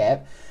see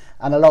it,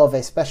 and a lot of it,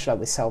 especially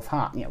with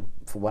self-harm, you know,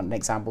 for one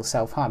example,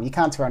 self-harm, you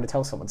can't turn around and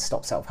tell someone to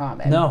stop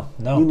self-harming. No.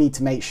 You need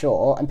to make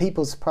sure, and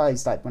people are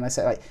surprised, like, when I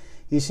say, like,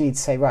 you just need to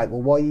say, right,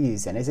 well, what are you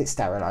using? Is it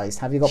sterilised?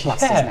 Have you got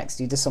plasters next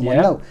to you? Does someone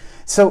know?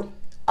 So,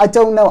 I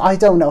don't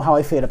know how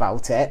I feel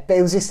about it, but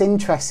it was just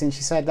interesting.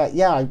 She said that,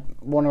 I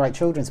want to write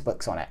children's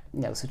books on it,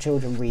 you know, so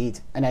children read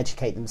and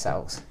educate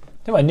themselves.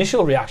 My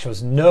initial reaction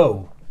was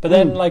no, but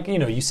then, like, you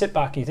know, you sit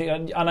back and you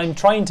think, and I'm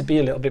trying to be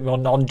a little bit more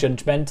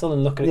non-judgmental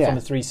and look at it from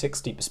a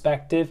 360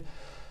 perspective.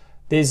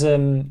 There's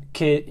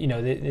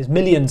there's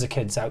millions of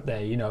kids out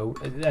there, you know,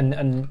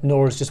 and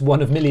Nora's just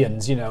one of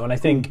millions, you know, and I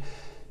think,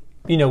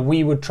 you know,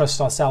 we would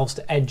trust ourselves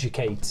to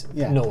educate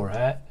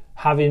Nora,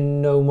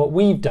 having known what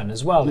we've done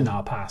as well in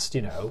our past,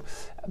 you know.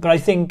 But I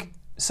think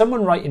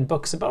someone writing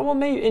books about, well,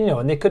 maybe, you know,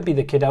 and there could be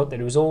the kid out there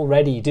who's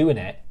already doing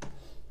it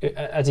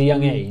at a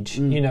young age,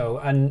 you know,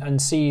 and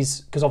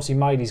sees, because obviously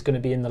Miley's going to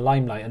be in the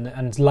limelight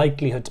and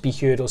likelihood to be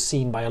heard or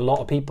seen by a lot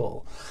of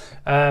people.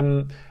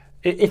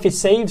 If it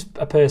saves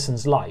a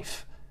person's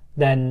life,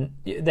 then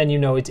you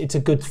know it's a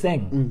good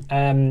thing.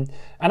 And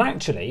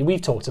actually,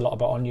 we've talked a lot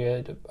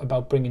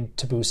about bringing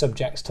taboo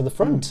subjects to the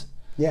front.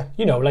 Yeah,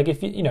 you know, like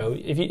if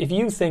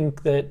you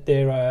think that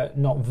there are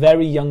not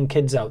very young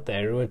kids out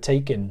there who are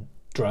taking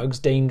drugs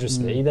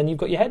dangerously, then you've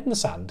got your head in the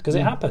sand, because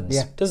it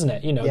happens, doesn't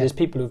it? You know, there's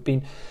people who've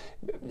been,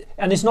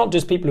 and it's not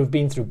just people who've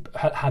been through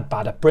had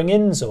bad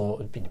upbringings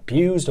or been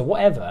abused or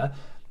whatever.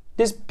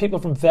 There's people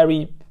from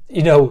very,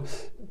 you know,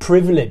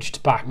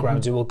 privileged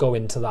backgrounds who will go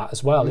into that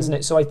as well, isn't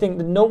it? So I think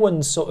that no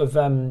one's sort of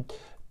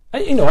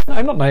you know,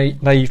 I'm not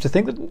naive to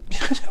think that, you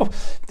know,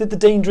 that the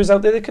danger is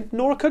out there.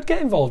 Nora could get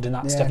involved in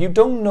that stuff. You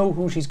don't know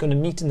who she's going to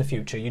meet in the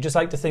future. You just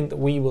like to think that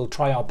we will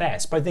try our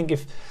best. But I think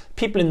if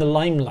people in the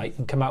limelight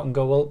can come out and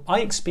go, well, I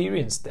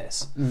experienced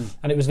this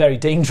and it was very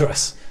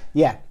dangerous.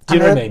 Yeah. Do you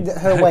know what I mean?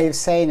 Her way of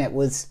saying it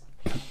was,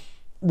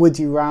 would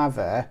you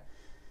rather,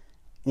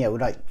 you know,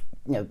 like,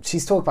 you know,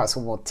 she's talking about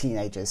some more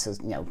teenagers, so,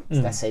 you know,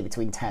 let's say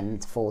between 10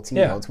 to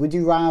 14-year-olds. Would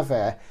you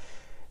rather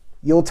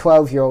your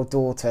 12-year-old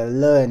daughter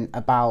learn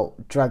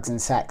about drugs and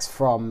sex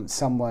from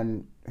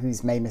someone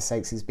who's made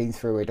mistakes, who's been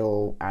through it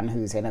all, and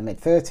who's in her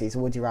mid-30s, or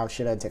would you rather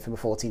she learned it from a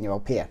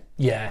 14-year-old peer?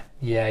 Yeah.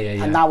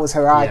 And that was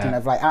her argument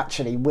of, like,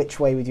 actually, which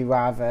way would you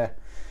rather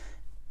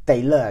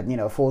they learn? You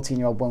know, a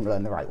 14-year-old won't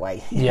learn the right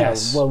way. You know,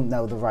 won't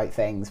know the right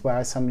things,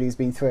 whereas somebody who's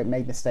been through it,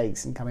 made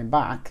mistakes, and coming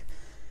back.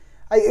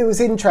 It was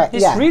interesting.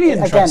 It's really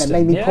interesting. Again, it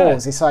made me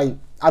pause. It's like,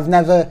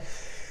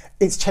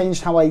 it's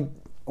changed how I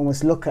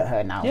almost look at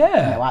her now. You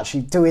know,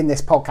 actually doing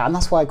this podcast, and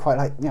that's why I quite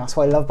like, you know, that's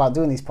what I love about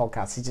doing these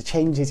podcasts. It just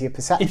changes your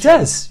perception. It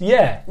does,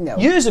 You know,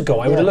 years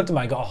ago, I would have looked at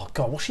her and go, "Oh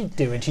God, what's she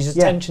doing? She's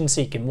attention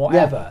seeking,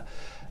 whatever."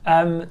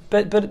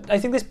 But I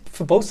think this,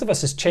 for both of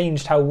us, has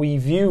changed how we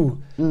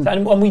view,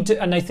 and we do.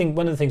 And I think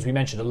one of the things we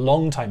mentioned a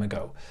long time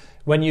ago,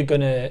 when you're going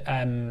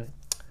to,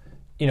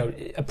 you know,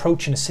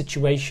 approaching a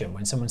situation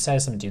when someone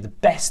says something to you, the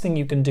best thing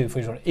you can do for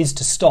yourself is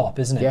to stop,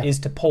 isn't it? Is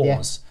to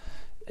pause,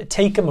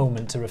 take a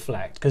moment to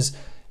reflect, because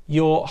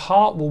your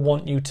heart will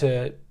want you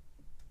to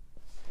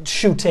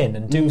shoot in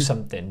and do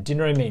something. Do you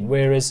know what I mean?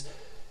 Whereas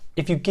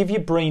if you give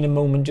your brain a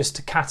moment just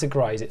to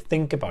categorize it,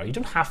 think about it, you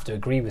don't have to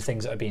agree with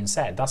things that are being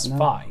said, that's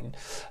fine,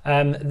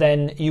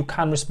 then you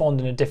can respond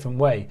in a different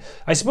way.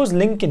 I suppose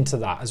linking to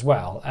that as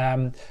well,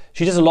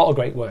 she does a lot of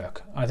great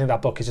work. I think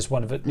that book is just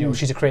one of it. You know,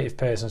 she's a creative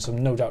person, so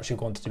no doubt she'll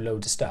go on to do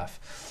loads of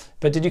stuff.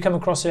 But did you come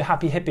across her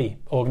Happy Hippie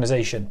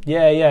organisation?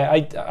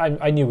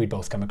 I knew we'd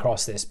both come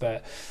across this,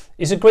 but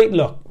it's a great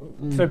look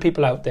for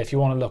people out there if you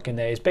want to look in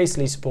there. It's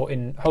basically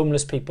supporting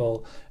homeless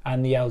people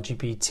and the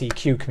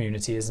LGBTQ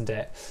community, isn't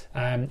it?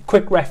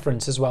 Quick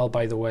reference as well,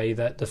 by the way,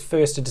 that the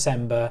 1st of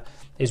December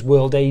is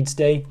World AIDS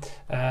Day,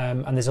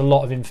 and there's a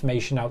lot of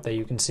information out there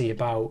you can see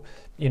about,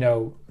 you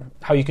know,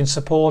 how you can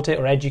support it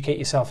or educate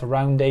yourself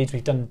around AIDS.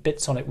 We've done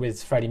bits on it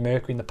with Freddie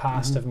Mercury in the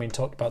past, haven't we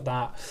talked about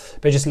that?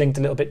 But just linked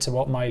a little bit to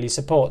what Miley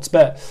supports.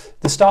 But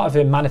the start of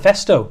her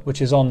manifesto,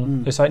 which is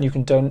on the site, and you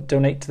can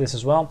donate to this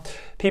as well.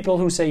 People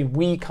who say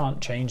we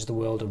can't change the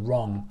world are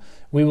wrong.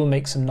 We will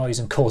make some noise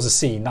and cause a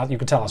scene. Now you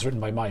can tell that's written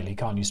by Miley,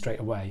 can't you, straight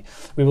away?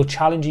 We will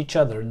challenge each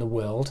other in the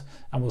world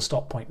and we'll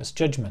stop pointless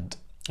judgment.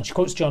 And she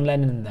quotes John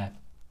Lennon in there.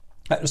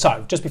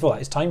 Sorry, just before that,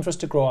 it's time for us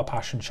to grow our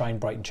passion, shine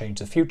bright and change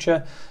the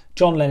future.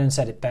 John Lennon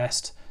said it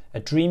best: a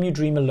dream you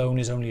dream alone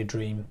is only a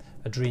dream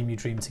you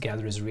dream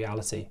together is a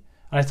reality.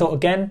 And I thought,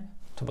 again,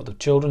 talk about the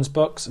children's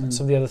books and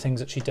some of the other things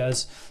that she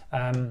does.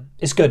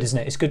 It's good, isn't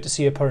it? It's good to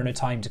see her putting her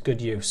time to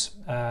good use.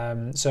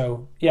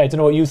 So, yeah, I don't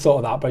know what you thought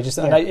of that, but I just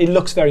it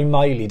looks very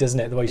Miley, doesn't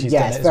it, the way she's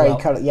done it as well.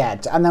 It's very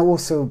and that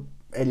also,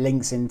 it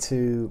links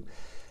into,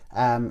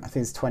 I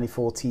think it's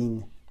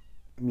 2014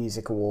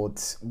 Music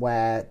Awards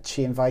where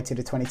she invited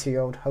a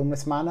 22-year-old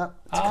homeless man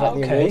up to collect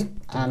the award,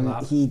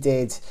 and he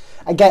did.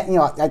 Again, you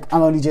know,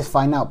 I'm only just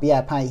finding out, but yeah,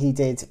 apparently he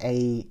did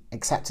a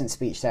acceptance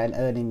speech there and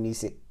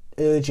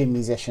urging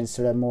musicians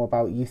to learn more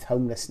about youth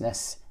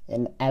homelessness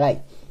in LA.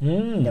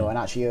 You know, and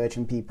actually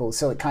urging people.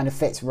 So it kind of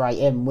fits right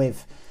in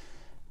with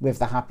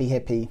the Happy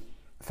Hippie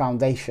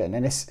Foundation,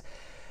 and it's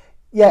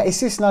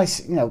just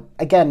nice. You know,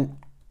 again,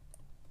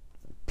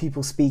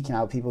 people speaking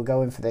out, people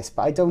going for this,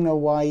 but I don't know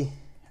why.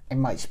 It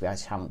might just be I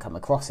just haven't come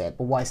across it,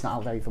 but why it's not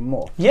out there even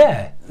more?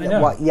 Yeah, I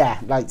know.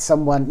 Like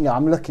someone, you know,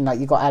 I'm looking like,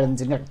 you got Ellen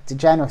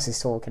DeGeneres is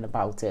talking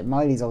about it,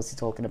 Miley's obviously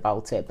talking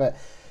about it, but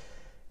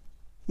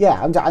yeah,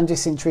 I'm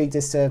just intrigued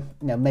as to,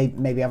 you know,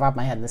 maybe I've had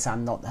my head in the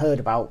sand, not heard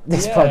about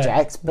this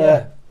project,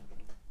 but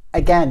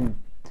again,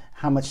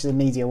 how much the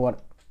media want,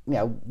 you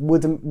know,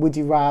 would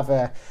you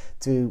rather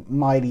do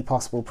Miley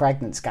possible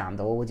pregnant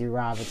scandal, or would you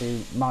rather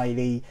do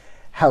Miley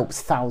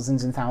helps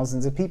thousands and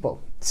thousands of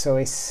people? So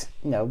it's,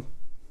 you know,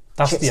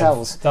 it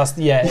is. That's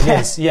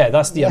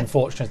the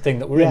unfortunate thing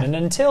that we're in. And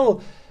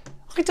until,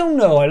 I don't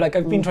know,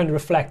 I've been trying to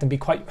reflect and be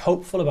quite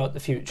hopeful about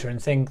the future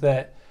and think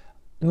that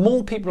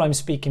more people I'm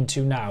speaking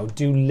to now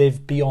do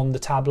live beyond the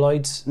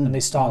tabloids and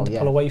they start to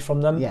pull away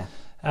from them.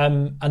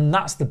 And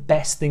that's the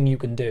best thing you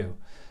can do.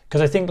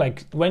 Because I think,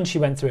 like, when she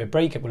went through a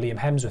breakup with Liam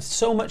Hemsworth,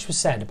 so much was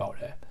said about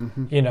her,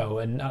 you know,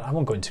 and I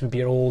won't go into it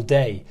here all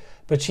day.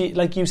 But she,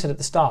 like you said at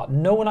the start,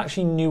 no one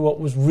actually knew what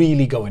was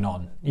really going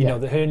on. You know,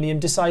 that her and Liam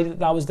decided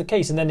that was the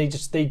case. And then they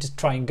just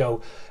try and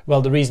go,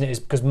 well, the reason it is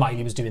because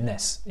Miley was doing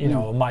this, you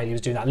know, or Miley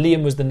was doing that.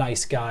 Liam was the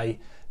nice guy,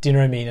 do you know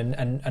what I mean?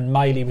 And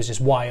Miley was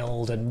just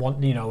wild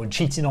and, you know, and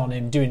cheating on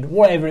him, doing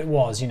whatever it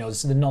was, you know,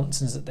 the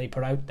nonsense that they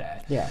put out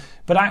there. Yeah.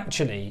 But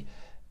actually,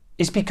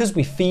 it's because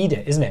we feed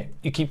it, isn't it?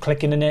 You keep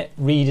clicking in it,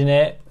 reading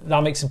it.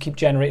 That makes them keep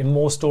generating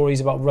more stories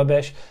about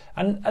rubbish.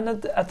 And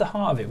at the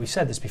heart of it, we've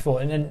said this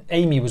before. And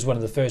Amy was one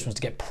of the first ones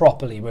to get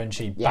properly, weren't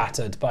she,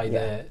 battered by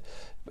the,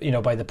 you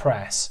know, by the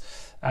press.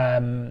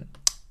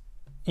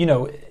 You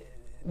know,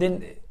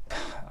 then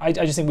I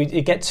just think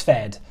it gets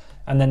fed,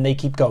 and then they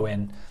keep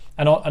going.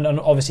 And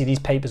obviously these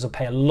papers will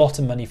pay a lot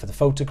of money for the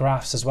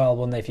photographs as well,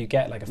 won't they? If you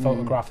get like a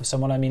photograph of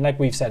someone, I mean, like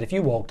we've said, if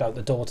you walked out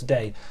the door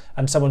today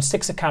and someone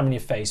sticks a camera in your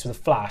face with a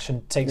flash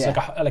and takes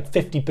like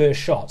 50 burst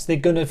shots, they're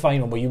going to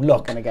find one where you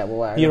look,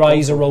 your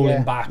eyes are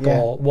rolling back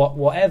or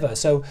whatever.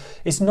 So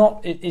it's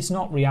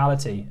not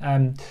reality.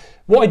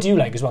 What I do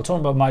like as well,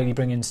 talking about Miley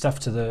bringing stuff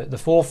to the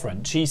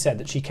forefront, she said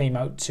that she came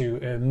out to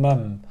her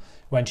mum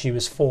when she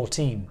was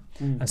 14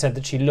 and said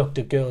that she looked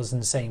at girls in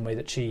the same way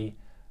that she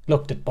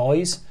looked at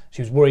boys.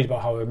 She was worried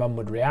about how her mum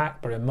would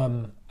react, but her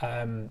mum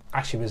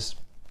actually was,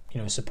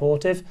 you know,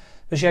 supportive.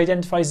 But she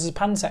identifies as a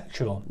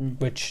pansexual,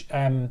 which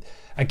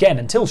again,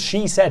 until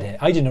she said it,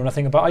 I didn't know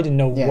nothing about. I didn't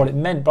know what it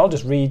meant. But I'll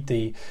just read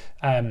the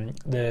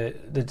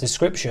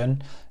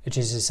description, which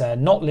is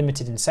not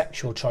limited in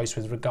sexual choice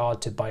with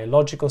regard to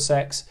biological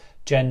sex,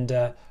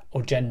 gender,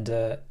 or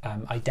gender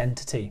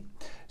identity.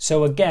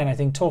 So again, I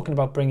think talking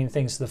about bringing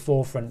things to the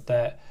forefront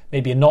that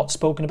maybe are not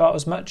spoken about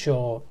as much,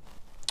 or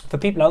for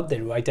people out there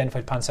who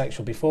identified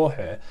pansexual before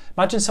her,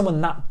 imagine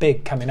someone that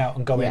big coming out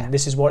and going,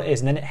 this is what it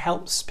is, and then it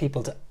helps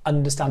people to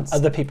understand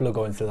other people are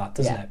going through that,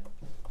 doesn't it?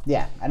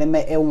 Yeah, and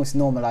it almost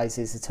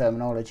normalises the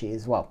terminology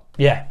as well.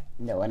 Yeah.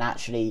 You know, and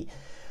actually,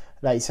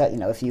 like you said, you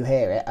know, if you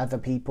hear it, other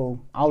people,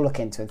 I'll look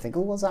into it and think,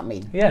 oh, what's that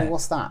mean? Yeah. Oh,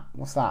 what's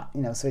that?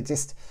 You know, so it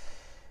just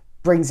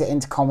brings it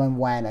into common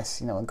awareness,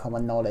 you know, and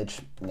common knowledge,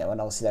 you know, and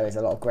obviously there is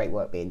a lot of great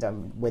work being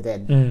done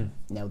within,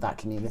 you know, that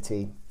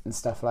community and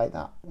stuff like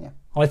that. Yeah.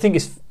 I think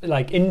it's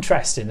like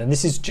interesting, and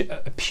this is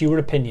a pure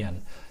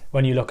opinion.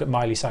 When you look at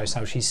Miley Cyrus,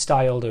 how she's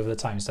styled over the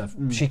time and stuff,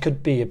 she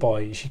could be a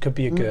boy, she could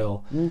be a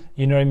girl.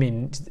 You know what I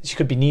mean? She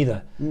could be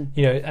neither.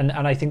 You know, and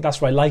I think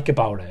that's what I like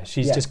about her.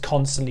 She's just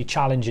constantly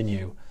challenging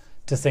you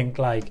to think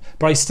like.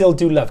 But I still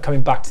do love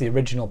coming back to the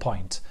original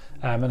point,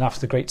 and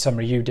after the great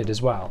summary you did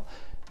as well.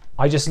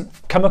 I just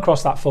come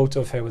across that photo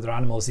of her with her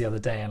animals the other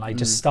day, and I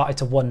just started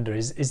to wonder: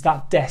 is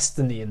that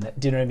destiny in that?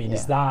 Do you know what I mean?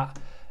 Is that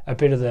a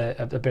bit of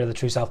the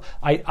true self?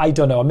 I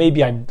don't know.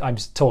 Maybe I'm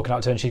talking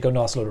out to her and she'd go,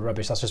 no, that's a load of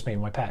rubbish, that's just me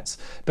and my pets.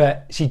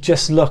 But she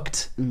just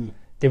looked,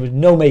 there was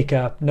no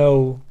makeup,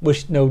 no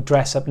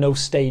dress up, no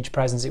stage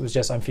presence. It was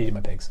just, I'm feeding my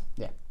pigs.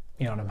 Yeah.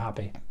 You know, and I'm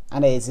happy.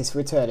 And it is this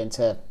returning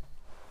to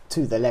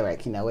the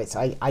lyric, you know, it's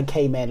I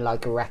came in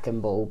like a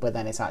wrecking ball, but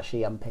then it's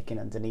actually unpicking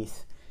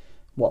underneath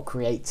what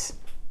creates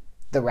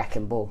the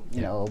wrecking ball, you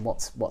know,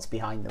 what's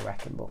behind the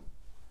wrecking ball.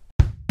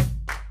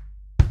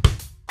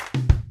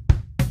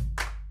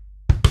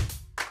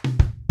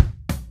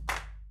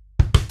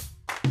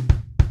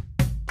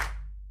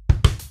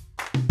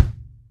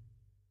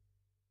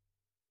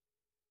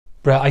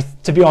 Brett,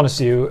 to be honest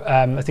with you,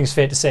 I think it's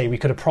fair to say we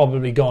could have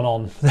probably gone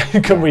on,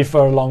 couldn't we,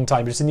 for a long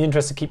time. But it's in the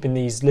interest of keeping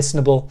these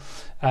listenable.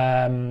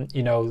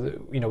 You know,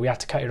 we had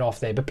to cut it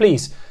off there. But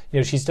please, you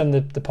know, she's done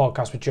the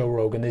podcast with Joe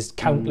Rogan. There's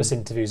countless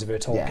interviews of her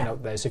talking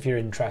out there. So if you're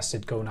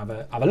interested, go and have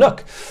a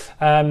look.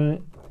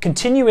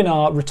 Continuing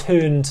our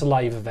return to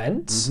live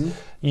events.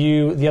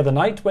 you, the other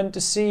night, went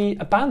to see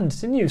a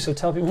band, didn't you? So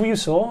tell people who you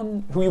saw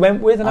and who you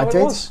went with and how it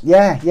was.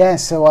 Yeah.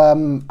 So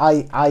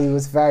I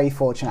was very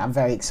fortunate. I'm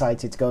very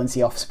excited to go and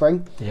see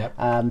Offspring.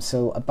 Yep.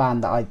 So a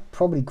band that I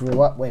probably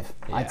grew up with,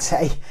 I'd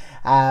say.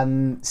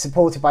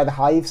 Supported by the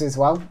Hives as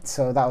well.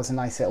 So that was a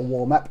nice little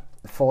warm-up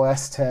for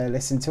us to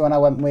listen to. And I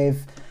went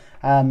with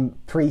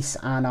Priest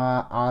and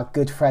our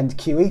good friend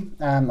Kiwi.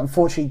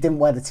 Unfortunately didn't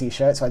wear the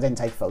t-shirt, so I didn't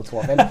take a photo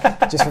of him.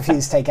 Just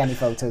refused to take any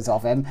photos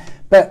of him.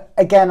 But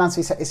again, as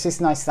we said, it's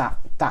just nice that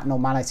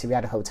normality. We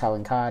had a hotel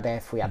in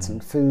Cardiff, we had some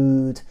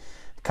food,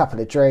 a couple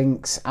of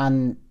drinks,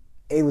 and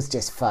it was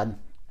just fun.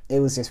 It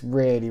was just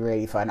really,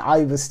 really fun.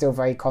 I was still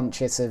very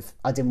conscious of,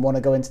 I didn't want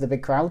to go into the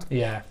big crowd.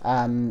 Yeah.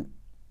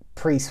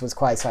 Priest was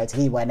quite excited.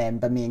 He went in,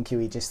 but me and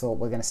Kiwi just thought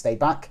we're going to stay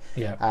back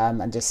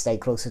and just stay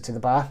closer to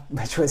the bar,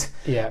 which was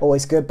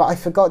always good. But I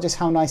forgot just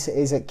how nice it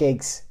is at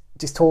gigs,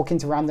 just talking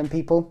to random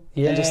people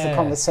and just the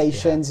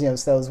conversations. You know,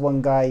 so there was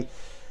one guy,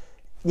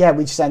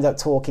 we just ended up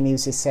talking. He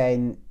was just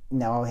saying, you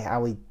know,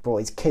 how he brought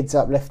his kids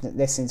up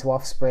listening to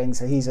Offspring.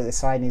 So he's at the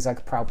side and he's like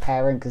a proud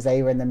parent because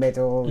they were in the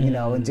middle, you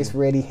know, and just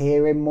really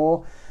hearing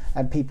more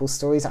and people's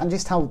stories and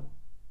just how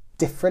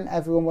different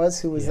everyone was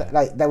who was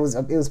like it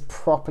was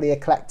properly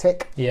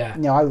eclectic. You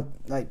know,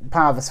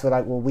 part of us were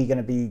like, well, we're going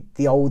to be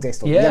the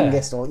oldest or the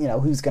youngest, or you know,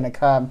 who's going to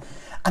come,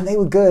 and they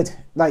were good.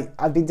 Like,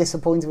 I've been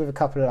disappointed with a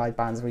couple of live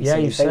bands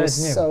recently. They were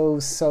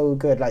so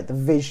good. Like the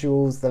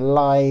visuals, the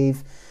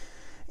live,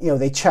 you know,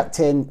 they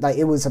chucked in, like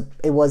it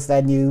was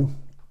their new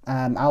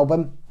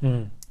album,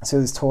 so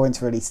it was touring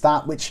to release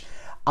that, which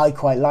I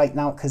quite like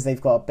now because they've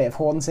got a bit of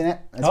horns in it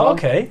as well.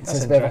 Okay, so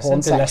there's a bit of a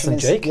horn section.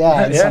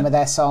 In some of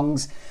their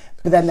songs.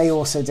 But then they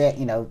also did,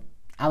 you know,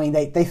 I mean,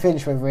 they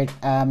finished with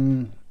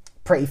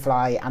Pretty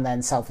Fly and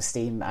then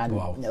Self-Esteem, and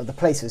you know, the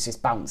place was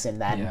just bouncing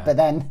then. But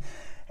then,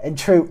 in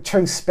true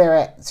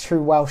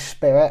Welsh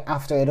spirit,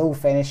 after it all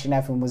finished and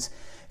everyone was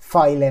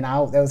filing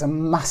out, there was a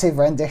massive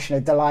rendition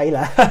of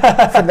Delilah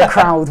from the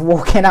crowd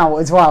walking out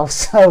as well.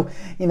 So,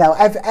 you know,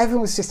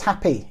 everyone was just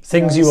happy.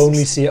 Things you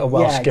only see at a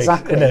Welsh gig,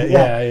 exactly.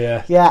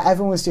 Innit? Yeah,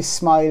 everyone was just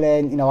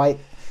smiling. You know,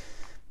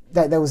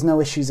 there was no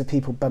issues of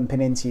people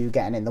bumping into you,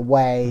 getting in the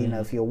way. You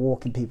know, if you're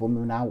walking, people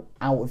moving out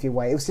of your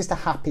way. It was just a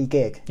happy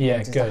gig. Yeah,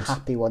 just good. A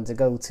happy one to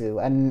go to.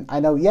 And I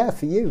know,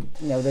 for you,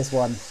 you know, there's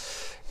one.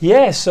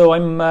 Yeah, so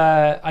I'm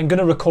going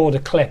to record a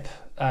clip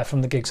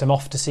from the gigs. I'm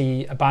off to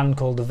see a band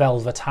called the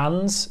Velvet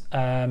Hands.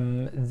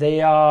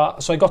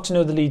 So I got to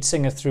know the lead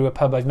singer through a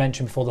pub I've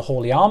mentioned before, the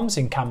Hawley Arms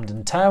in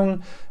Camden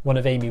Town, one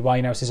of Amy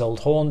Winehouse's old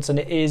haunts, and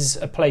it is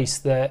a place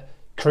that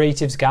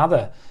creatives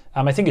gather.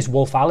 I think it's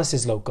Wolf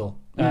Alice's local.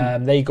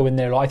 They go in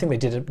there. I think they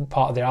did a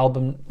part of their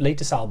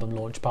latest album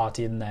launch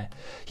party in there.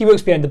 He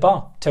works behind the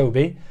bar,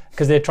 Toby,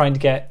 because they're trying to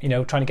get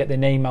their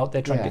name out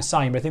there, trying to get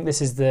signed. But I think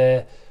this is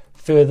the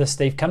furthest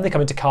they've come. They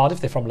come into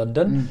Cardiff. They're from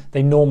London.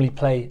 They normally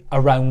play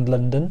around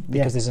London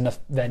because there's enough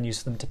venues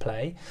for them to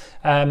play.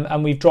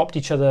 And we've dropped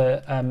each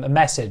other a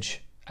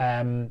message,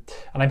 and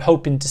I'm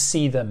hoping to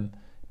see them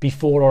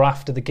before or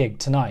after the gig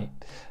tonight.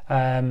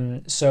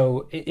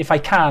 So if I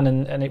can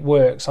and it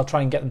works, I'll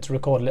try and get them to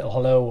record a little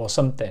hello or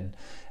something.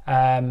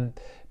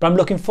 But I'm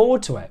looking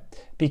forward to it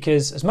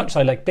because as much as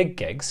I like big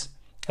gigs,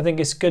 I think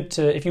it's good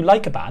to, if you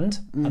like a band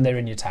and they're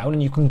in your town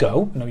and you can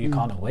go, no, you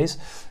can't always,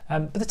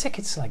 but the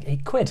ticket's like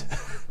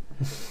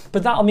 £8.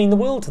 But that'll mean the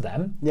world to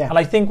them. And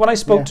I think when I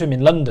spoke to him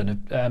in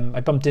London,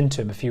 I bumped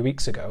into him a few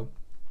weeks ago.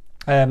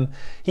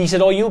 He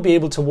said, you'll be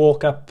able to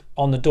walk up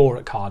on the door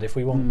at Cardiff.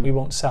 We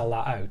won't sell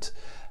that out.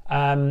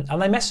 And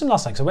I messaged him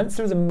last night because I went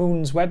through the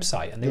Moon's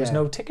website and there was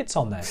no tickets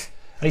on there.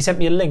 And he sent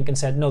me a link and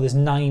said, no, there's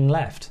 9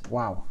 left.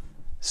 Wow.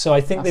 So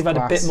I think they've had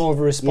a bit more of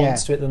a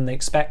response to it than they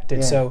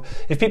expected. So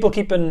if people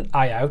keep an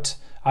eye out,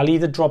 I'll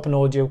either drop an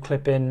audio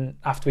clip in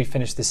after we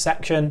finish this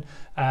section,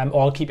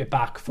 or I'll keep it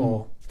back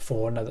for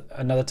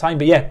another time.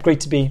 But yeah,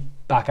 great to be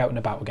back out and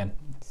about again.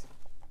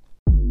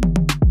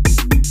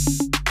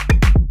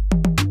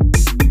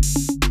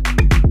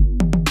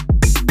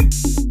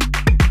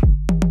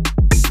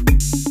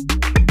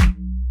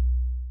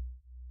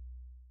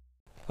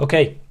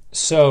 Okay,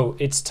 so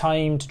it's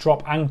time to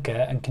drop anchor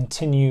and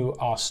continue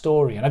our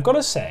story. And I've got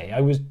to say,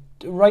 I was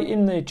right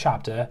in the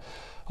chapter,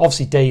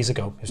 obviously days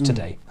ago, it was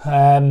today,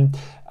 and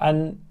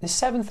there's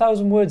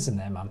 7,000 words in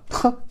there, man.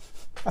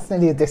 That's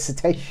nearly a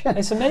dissertation.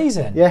 It's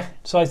amazing. Yeah.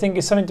 So I think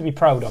it's something to be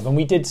proud of. And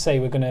we did say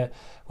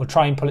we'll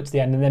try and pull it to the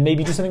end and then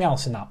maybe do something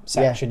else in that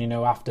section,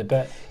 after.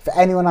 But if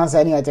anyone has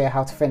any idea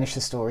how to finish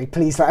the story,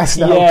 please let us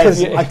know,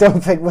 because I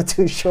don't think we're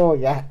too sure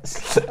yet.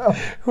 So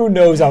who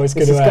knows how it's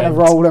going to end. It's going to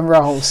roll and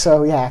roll,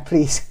 so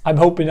please. I'm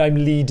hoping I'm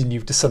leading you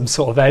to some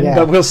sort of end,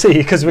 but we'll see,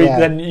 because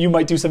then you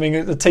might do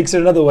something that takes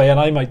it another way and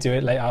I might do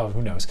it later.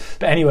 Who knows.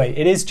 But anyway,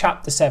 it is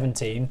chapter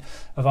 17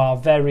 of our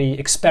very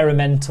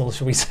experimental,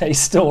 shall we say,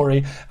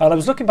 story. And I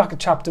was looking back at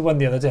chapter 1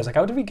 the other day. I was like,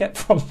 how did we get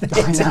from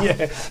there to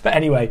here? But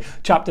anyway,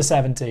 chapter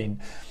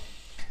 17.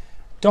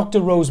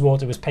 Dr.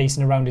 Rosewater was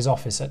pacing around his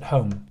office at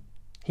home.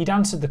 He'd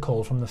answered the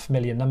call from the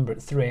familiar number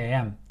at 3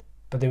 a.m,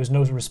 but there was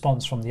no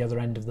response from the other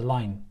end of the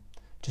line.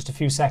 Just a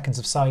few seconds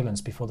of silence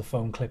before the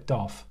phone clicked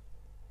off.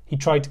 He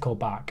tried to call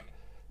back,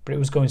 but it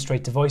was going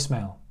straight to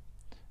voicemail.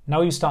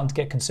 Now he was starting to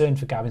get concerned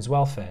for Gavin's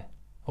welfare.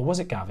 Or was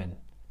it Gavin?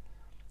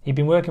 He'd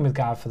been working with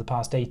Gav for the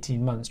past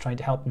 18 months, trying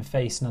to help him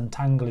face and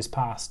untangle his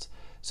past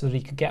so that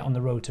he could get on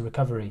the road to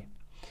recovery.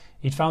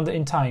 He'd found that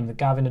in time that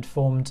Gavin had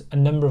formed a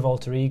number of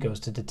alter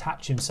egos to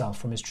detach himself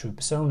from his true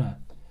persona.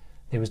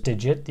 There was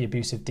Digit, the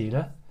abusive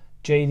dealer,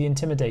 Jay, the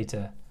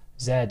intimidator,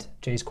 Zed,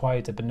 Jay's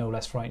quieter but no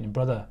less frightening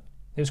brother.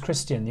 There was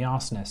Christian, the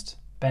arsonist,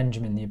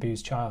 Benjamin, the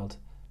abused child,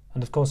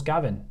 and of course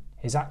Gavin,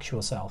 his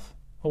actual self.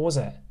 Or was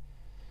it?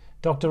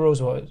 Dr.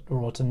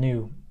 Rosewater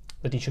knew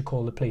that he should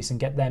call the police and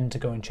get them to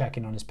go and check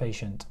in on his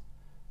patient.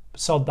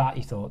 But sod that,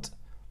 he thought.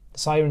 The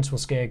sirens will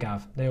scare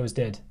Gav. They always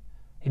did.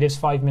 He lives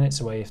 5 minutes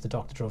away if the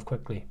doctor drove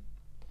quickly.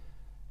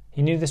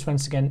 He knew this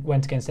went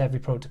against every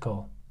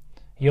protocol.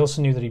 He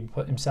also knew that he'd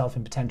put himself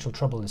in potential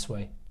trouble this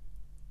way.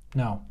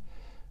 No,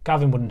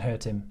 Gavin wouldn't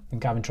hurt him, and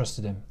Gavin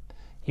trusted him.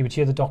 He would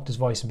hear the doctor's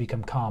voice and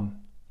become calm.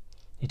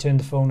 He turned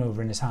the phone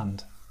over in his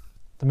hand.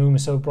 The moon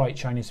was so bright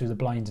shining through the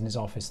blinds in his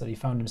office that he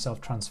found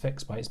himself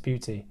transfixed by its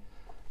beauty.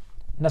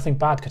 Nothing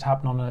bad could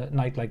happen on a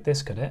night like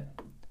this, could it?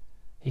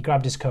 He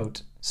grabbed his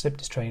coat, slipped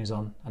his trainers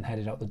on, and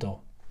headed out the door.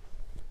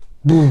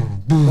 Ooh.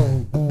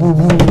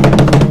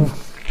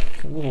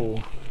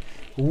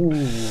 Ooh.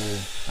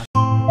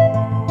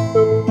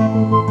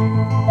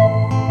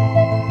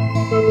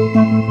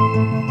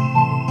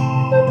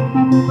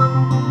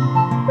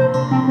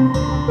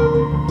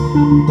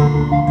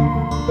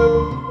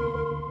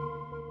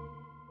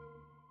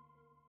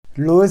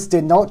 L'os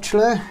de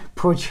notre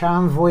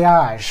prochain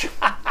voyage.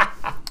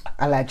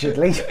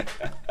 Allegedly.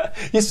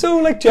 You're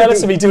so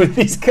jealous of me doing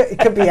these. It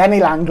could be any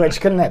language,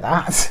 couldn't it,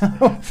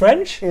 that?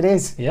 French? It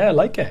is. Yeah, I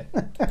like it.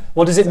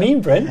 What does it mean,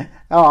 Bryn?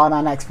 Oh, on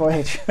our next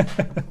voyage.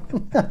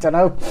 I don't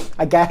know.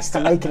 I guessed.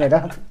 I'm making it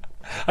up.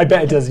 I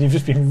bet it does. You've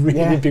just been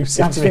really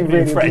abusive to me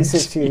in French.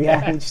 Abusive to you,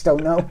 yeah. You just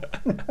don't know.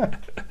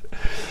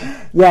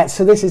 Yeah,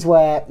 so this is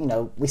where,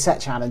 we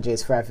set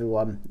challenges for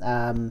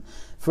everyone.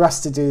 For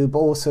us to do, but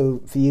also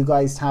for you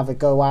guys to have a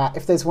go at.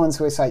 If there's ones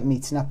where it's like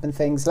meeting up and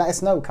things, let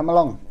us know. Come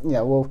along.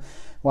 We'll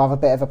have a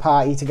bit of a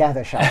party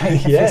together, shall we?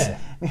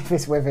 If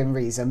it's within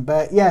reason.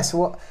 But yeah,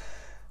 so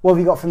what have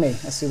you got for me?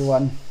 Let's do the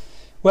one.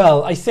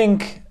 Well, I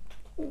think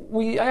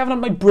I haven't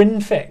had my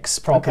Bryn fix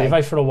properly, have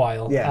I, for a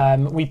while. Yeah.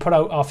 We put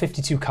out our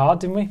 52 card,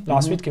 didn't we,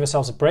 last week to give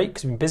ourselves a break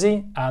because we've been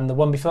busy. And the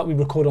one before that we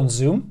record on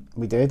Zoom.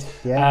 We did,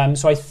 yeah.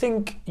 So I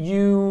think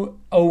you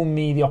owe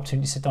me the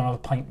opportunity to sit down and have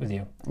a pint with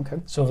you. Okay.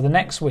 So over the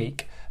next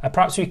week,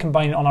 perhaps we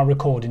combine it on our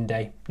recording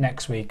day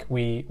next week.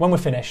 When we're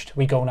finished,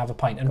 we go and have a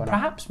pint. And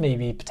perhaps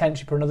maybe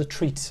potentially for another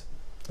treat.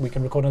 We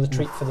can record another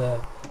treat for the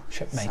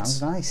shipmates.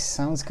 Sounds nice.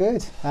 Sounds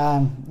good.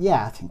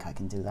 Yeah, I think I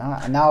can do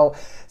that. And now,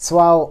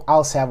 so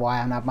I'll say why I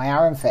haven't had my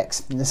Aaron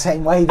fix in the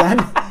same way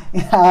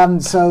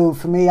then. So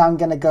for me, I'm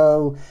gonna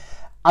go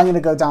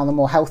down the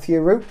more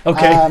healthier route.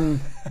 Okay.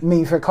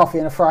 Me for a coffee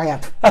and a fry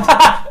up.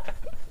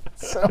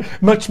 So,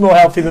 much more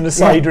healthy than a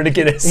cider and a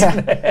Guinness.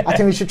 Yeah. I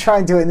think we should try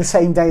and do it in the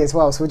same day as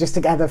well, so we're just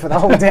together for the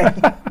whole day.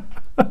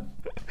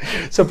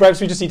 So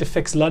perhaps we just need to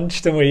fix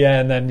lunch, don't we?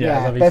 Yeah, and then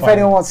that'll be but fine. If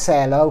anyone wants to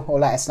say hello or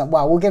let us know,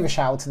 well, we'll give a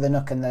shout out to the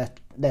Nook and the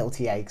Little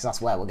TA because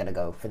that's where we're going to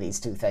go for these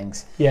two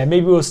things. Yeah,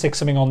 maybe we'll stick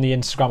something on the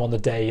Instagram on the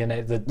day and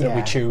that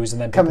we choose,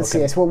 and then come and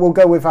see us. We'll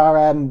go with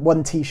our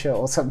one T-shirt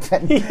or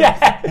something.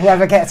 Yeah,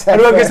 whoever gets there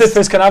whoever gets there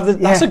first can have the.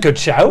 That's a good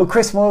shout. Well,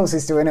 Chris Moyles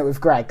is doing it with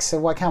Greg, so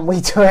why can't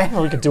we do it?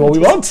 Well, we can do what we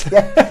want.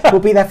 Yeah,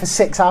 we'll be there for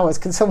 6 hours.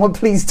 Can someone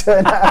please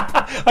turn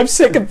up? I'm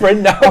sick of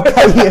Bryn now. I'll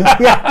pay you.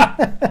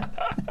 Yeah.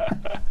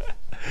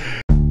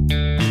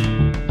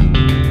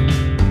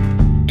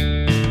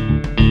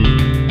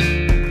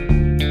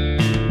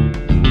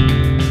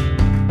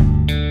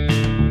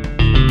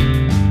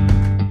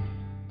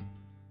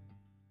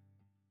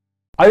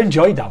 I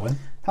enjoyed that one.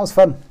 That was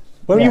fun.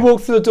 When you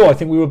walked through the door, I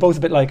think we were both a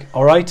bit like,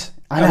 all right.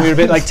 And we were a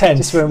bit like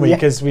tense, weren't we?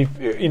 Because we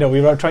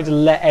were trying to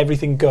let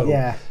everything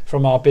go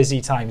from our busy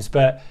times.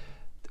 But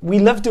we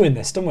love doing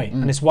this, don't we?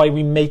 And it's why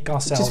we make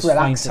ourselves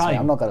find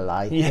time. I'm not going to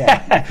lie.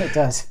 Yeah, it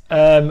does.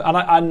 And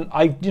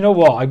I, you know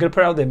what? I'm going to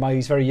put it out there.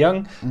 Miley's very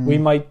young.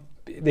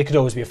 There could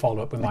always be a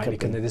follow-up with Miley,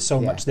 couldn't there? There's so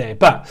much there.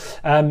 But,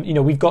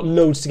 we've got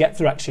loads to get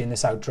through actually in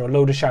this outro, a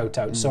load of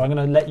shout-outs. So I'm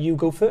going to let you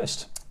go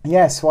first.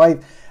 Yeah, so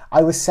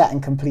I was set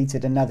and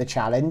completed another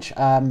challenge.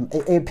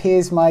 It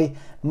appears my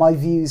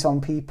views on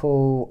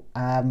people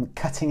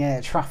cutting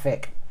out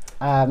traffic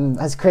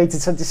has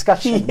created some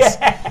discussions.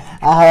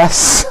 Yeah.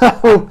 So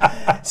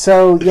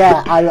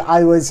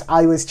I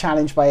was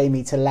challenged by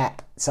Amy to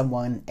let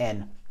someone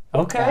in.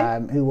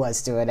 Okay. Who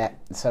was doing it?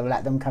 So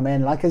let them come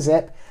in like a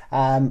zip.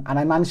 And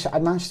I managed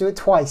to do it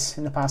twice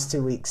in the past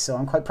 2 weeks. So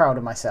I'm quite proud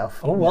of myself.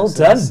 Oh, well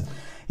done.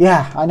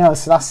 Yeah, I know.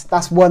 So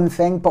that's one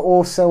thing, but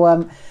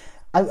also.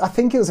 I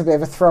think it was a bit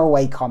of a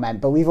throwaway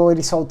comment, but we've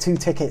already sold 2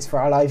 tickets for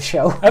our live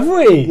show. Have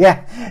we?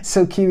 Yeah.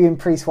 So Kiwi and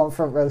Priest want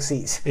front row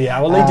seats. Yeah,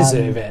 well, they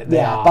deserve it. They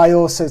are. But I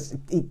also,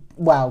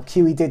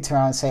 Kiwi did turn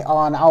around and say,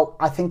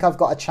 I think I've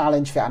got a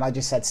challenge for it. And I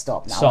just said,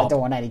 stop now. I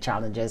don't want any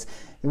challenges.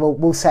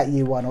 We'll set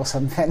you one or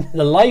something.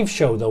 The live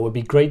show, though, would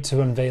be great to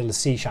unveil the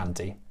sea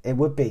shanty. It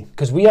would be.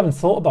 Because we haven't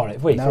thought about it,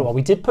 have we? No. For a while.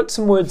 We did put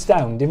some words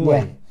down, didn't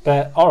Yeah. we?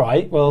 But all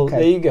right, well,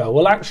 there you go.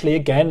 Well, actually,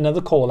 again,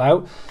 another call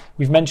out.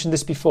 We've mentioned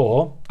this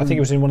before. I think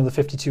it was in one of the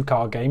 52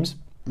 card games.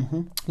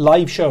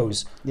 Live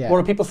shows. Yeah. What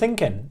are people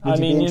thinking? Would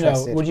you be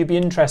interested? would you be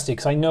interested?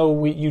 Because I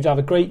know you'd have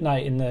a great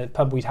night in the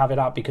pub we'd have it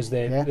at, because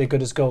they're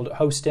good as gold at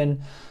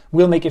hosting.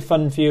 We'll make it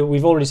fun for you.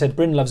 We've already said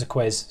Bryn loves a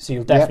quiz, so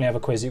you'll definitely have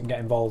a quiz you can get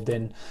involved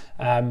in.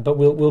 But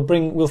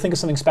we'll think of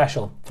something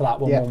special for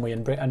that one, won't we?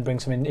 And bring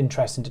something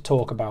interesting to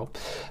talk about.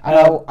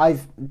 And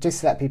I've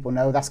just to let people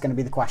know that's going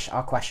to be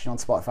our question on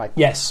Spotify.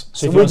 Yes.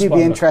 So would you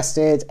be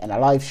interested in a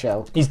live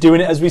show? He's doing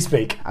it as we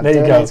speak. I'm there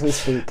doing you go. it as we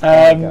speak.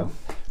 There you go.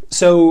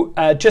 So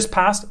just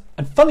passed,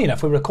 and funnily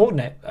enough, we're recording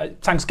it.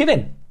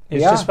 Thanksgiving.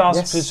 It's just passed.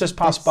 Yes, it's just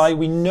passed by.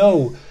 We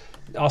know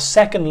our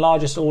second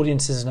largest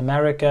audience is in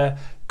America.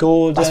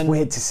 Gordon, that's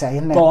weird to say,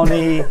 isn't it?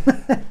 Bonnie,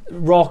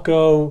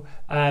 Rocco,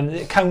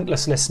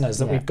 countless listeners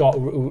that we've got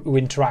who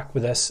interact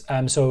with us.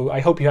 So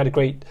I hope you had a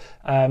great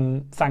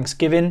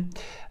Thanksgiving.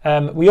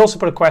 We also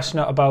put a question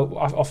out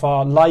of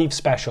our live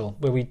special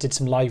where we did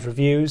some live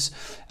reviews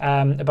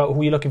about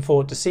who you're looking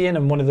forward to seeing,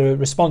 and one of the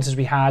responses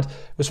we had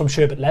was from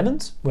Sherbet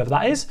Lemons, whoever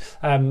that is.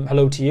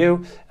 Hello to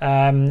you.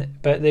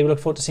 But they were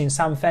looking forward to seeing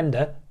Sam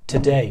Fender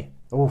today.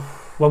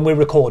 Oof. When we're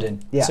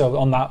recording, so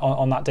on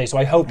that day. So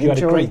I hope you had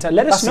a great time.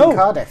 Let us That's know. In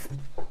Cardiff.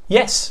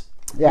 Yes.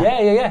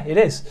 Yeah. It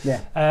is.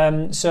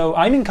 Yeah. So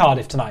I'm in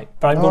Cardiff tonight,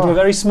 but I'm going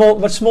to a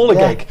much smaller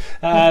gig.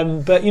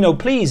 But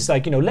please,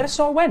 let us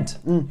know how it went.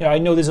 I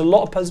know there's a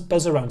lot of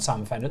buzz around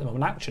Sam Fender at the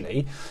moment.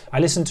 Actually, I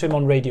listened to him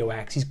on Radio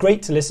X. He's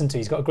great to listen to.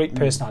 He's got a great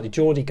personality,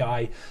 Geordie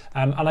guy,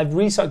 and I've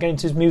really started getting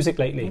into his music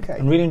lately. Okay.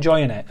 I'm really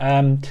enjoying it.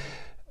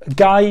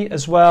 Guy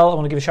as well, I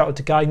want to give a shout out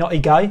to Guy, not a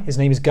guy, his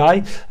name is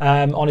Guy,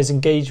 on his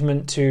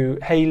engagement to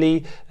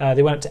Hayley.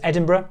 They went up to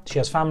Edinburgh, she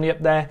has family up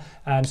there,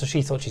 so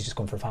she thought she's just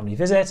gone for a family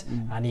visit,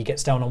 and he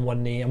gets down on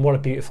one knee, and what a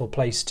beautiful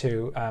place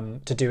to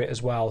do it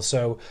as well.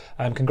 So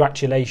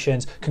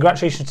congratulations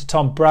to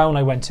Tom Brown.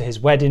 I went to his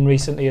wedding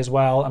recently as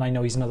well, and I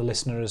know he's another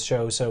listener of the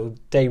show, so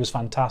day was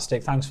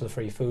fantastic. Thanks for the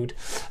free food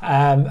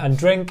and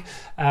drink,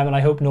 and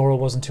I hope Nora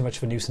wasn't too much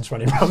of a nuisance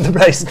running around the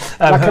place.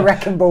 Like a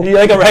wrecking ball. Yeah,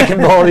 like a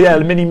wrecking ball,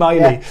 mini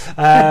Miley.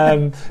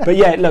 But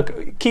yeah,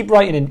 look, keep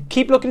writing in,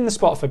 keep looking in the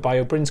Spotify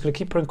bio. Bryn's going to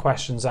keep putting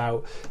questions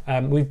out.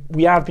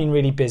 We have been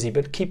really busy,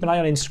 but keep an eye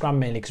on Instagram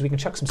mainly, because we can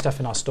chuck some stuff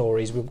in our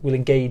stories. We'll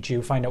engage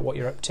you, find out what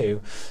you're up to.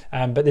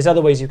 But there's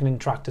other ways you can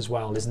interact as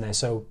well, isn't there?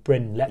 So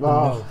Bryn, let them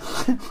know.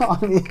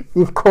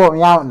 You've caught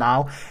me out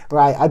now.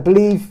 Right, I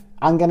believe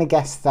I'm going to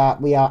guess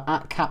that we are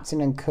at Captain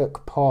and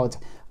Cook Pod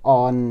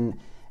on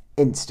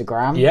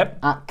Instagram. Yep.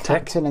 At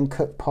Captain and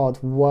Cook Pod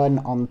 1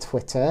 on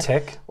Twitter.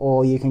 Tick.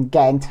 Or you can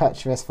get in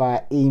touch with us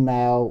via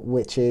email,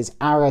 which is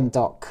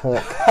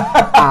aaron.cook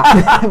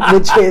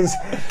which is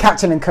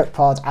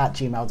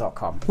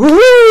captainandcookpod@gmail.com.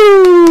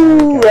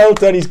 Woohoo! Well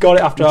done, he's got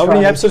it after how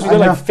many episodes? We've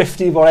done like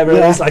 50 or whatever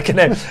it is, like,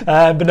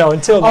 but no,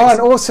 until next.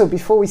 And also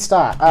before we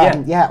start,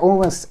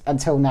 almost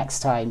until next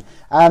time,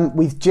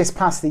 we've just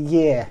passed the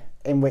year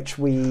in which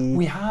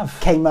we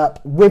came up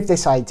with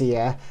this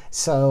idea,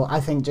 so I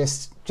think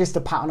just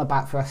a pat on the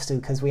back for us too,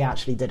 because we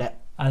actually did it.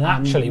 And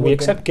actually, we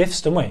accept gifts,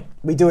 don't we?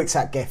 We do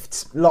accept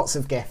gifts, lots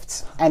of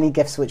gifts, any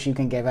gifts which you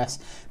can give us,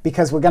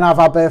 because we're going to have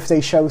our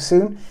birthday show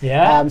soon.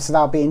 Yeah. So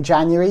that'll be in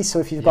January. So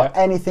if you've got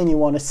anything you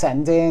want to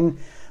send in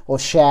or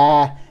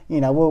share,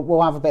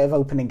 we'll have a bit of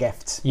opening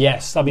gifts.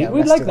 Yes, we'd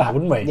like that,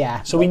 wouldn't we?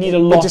 Yeah. So we need a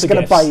lot of gifts. We're just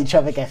going to buy each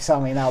other gifts,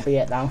 aren't we? That'll be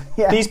it now.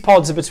 Yeah. These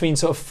pods are between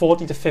sort of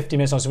 40 to 50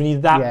 minutes long, so we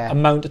need that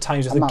amount of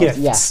times with the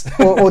gifts.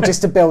 Yeah. or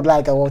just to build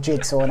Lego or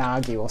jigsaw and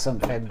argue or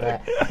something.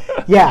 But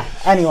yeah,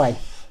 anyway,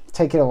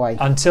 take it away.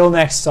 Until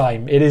next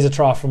time, it is a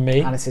tra from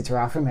me. And it's a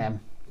tra from him.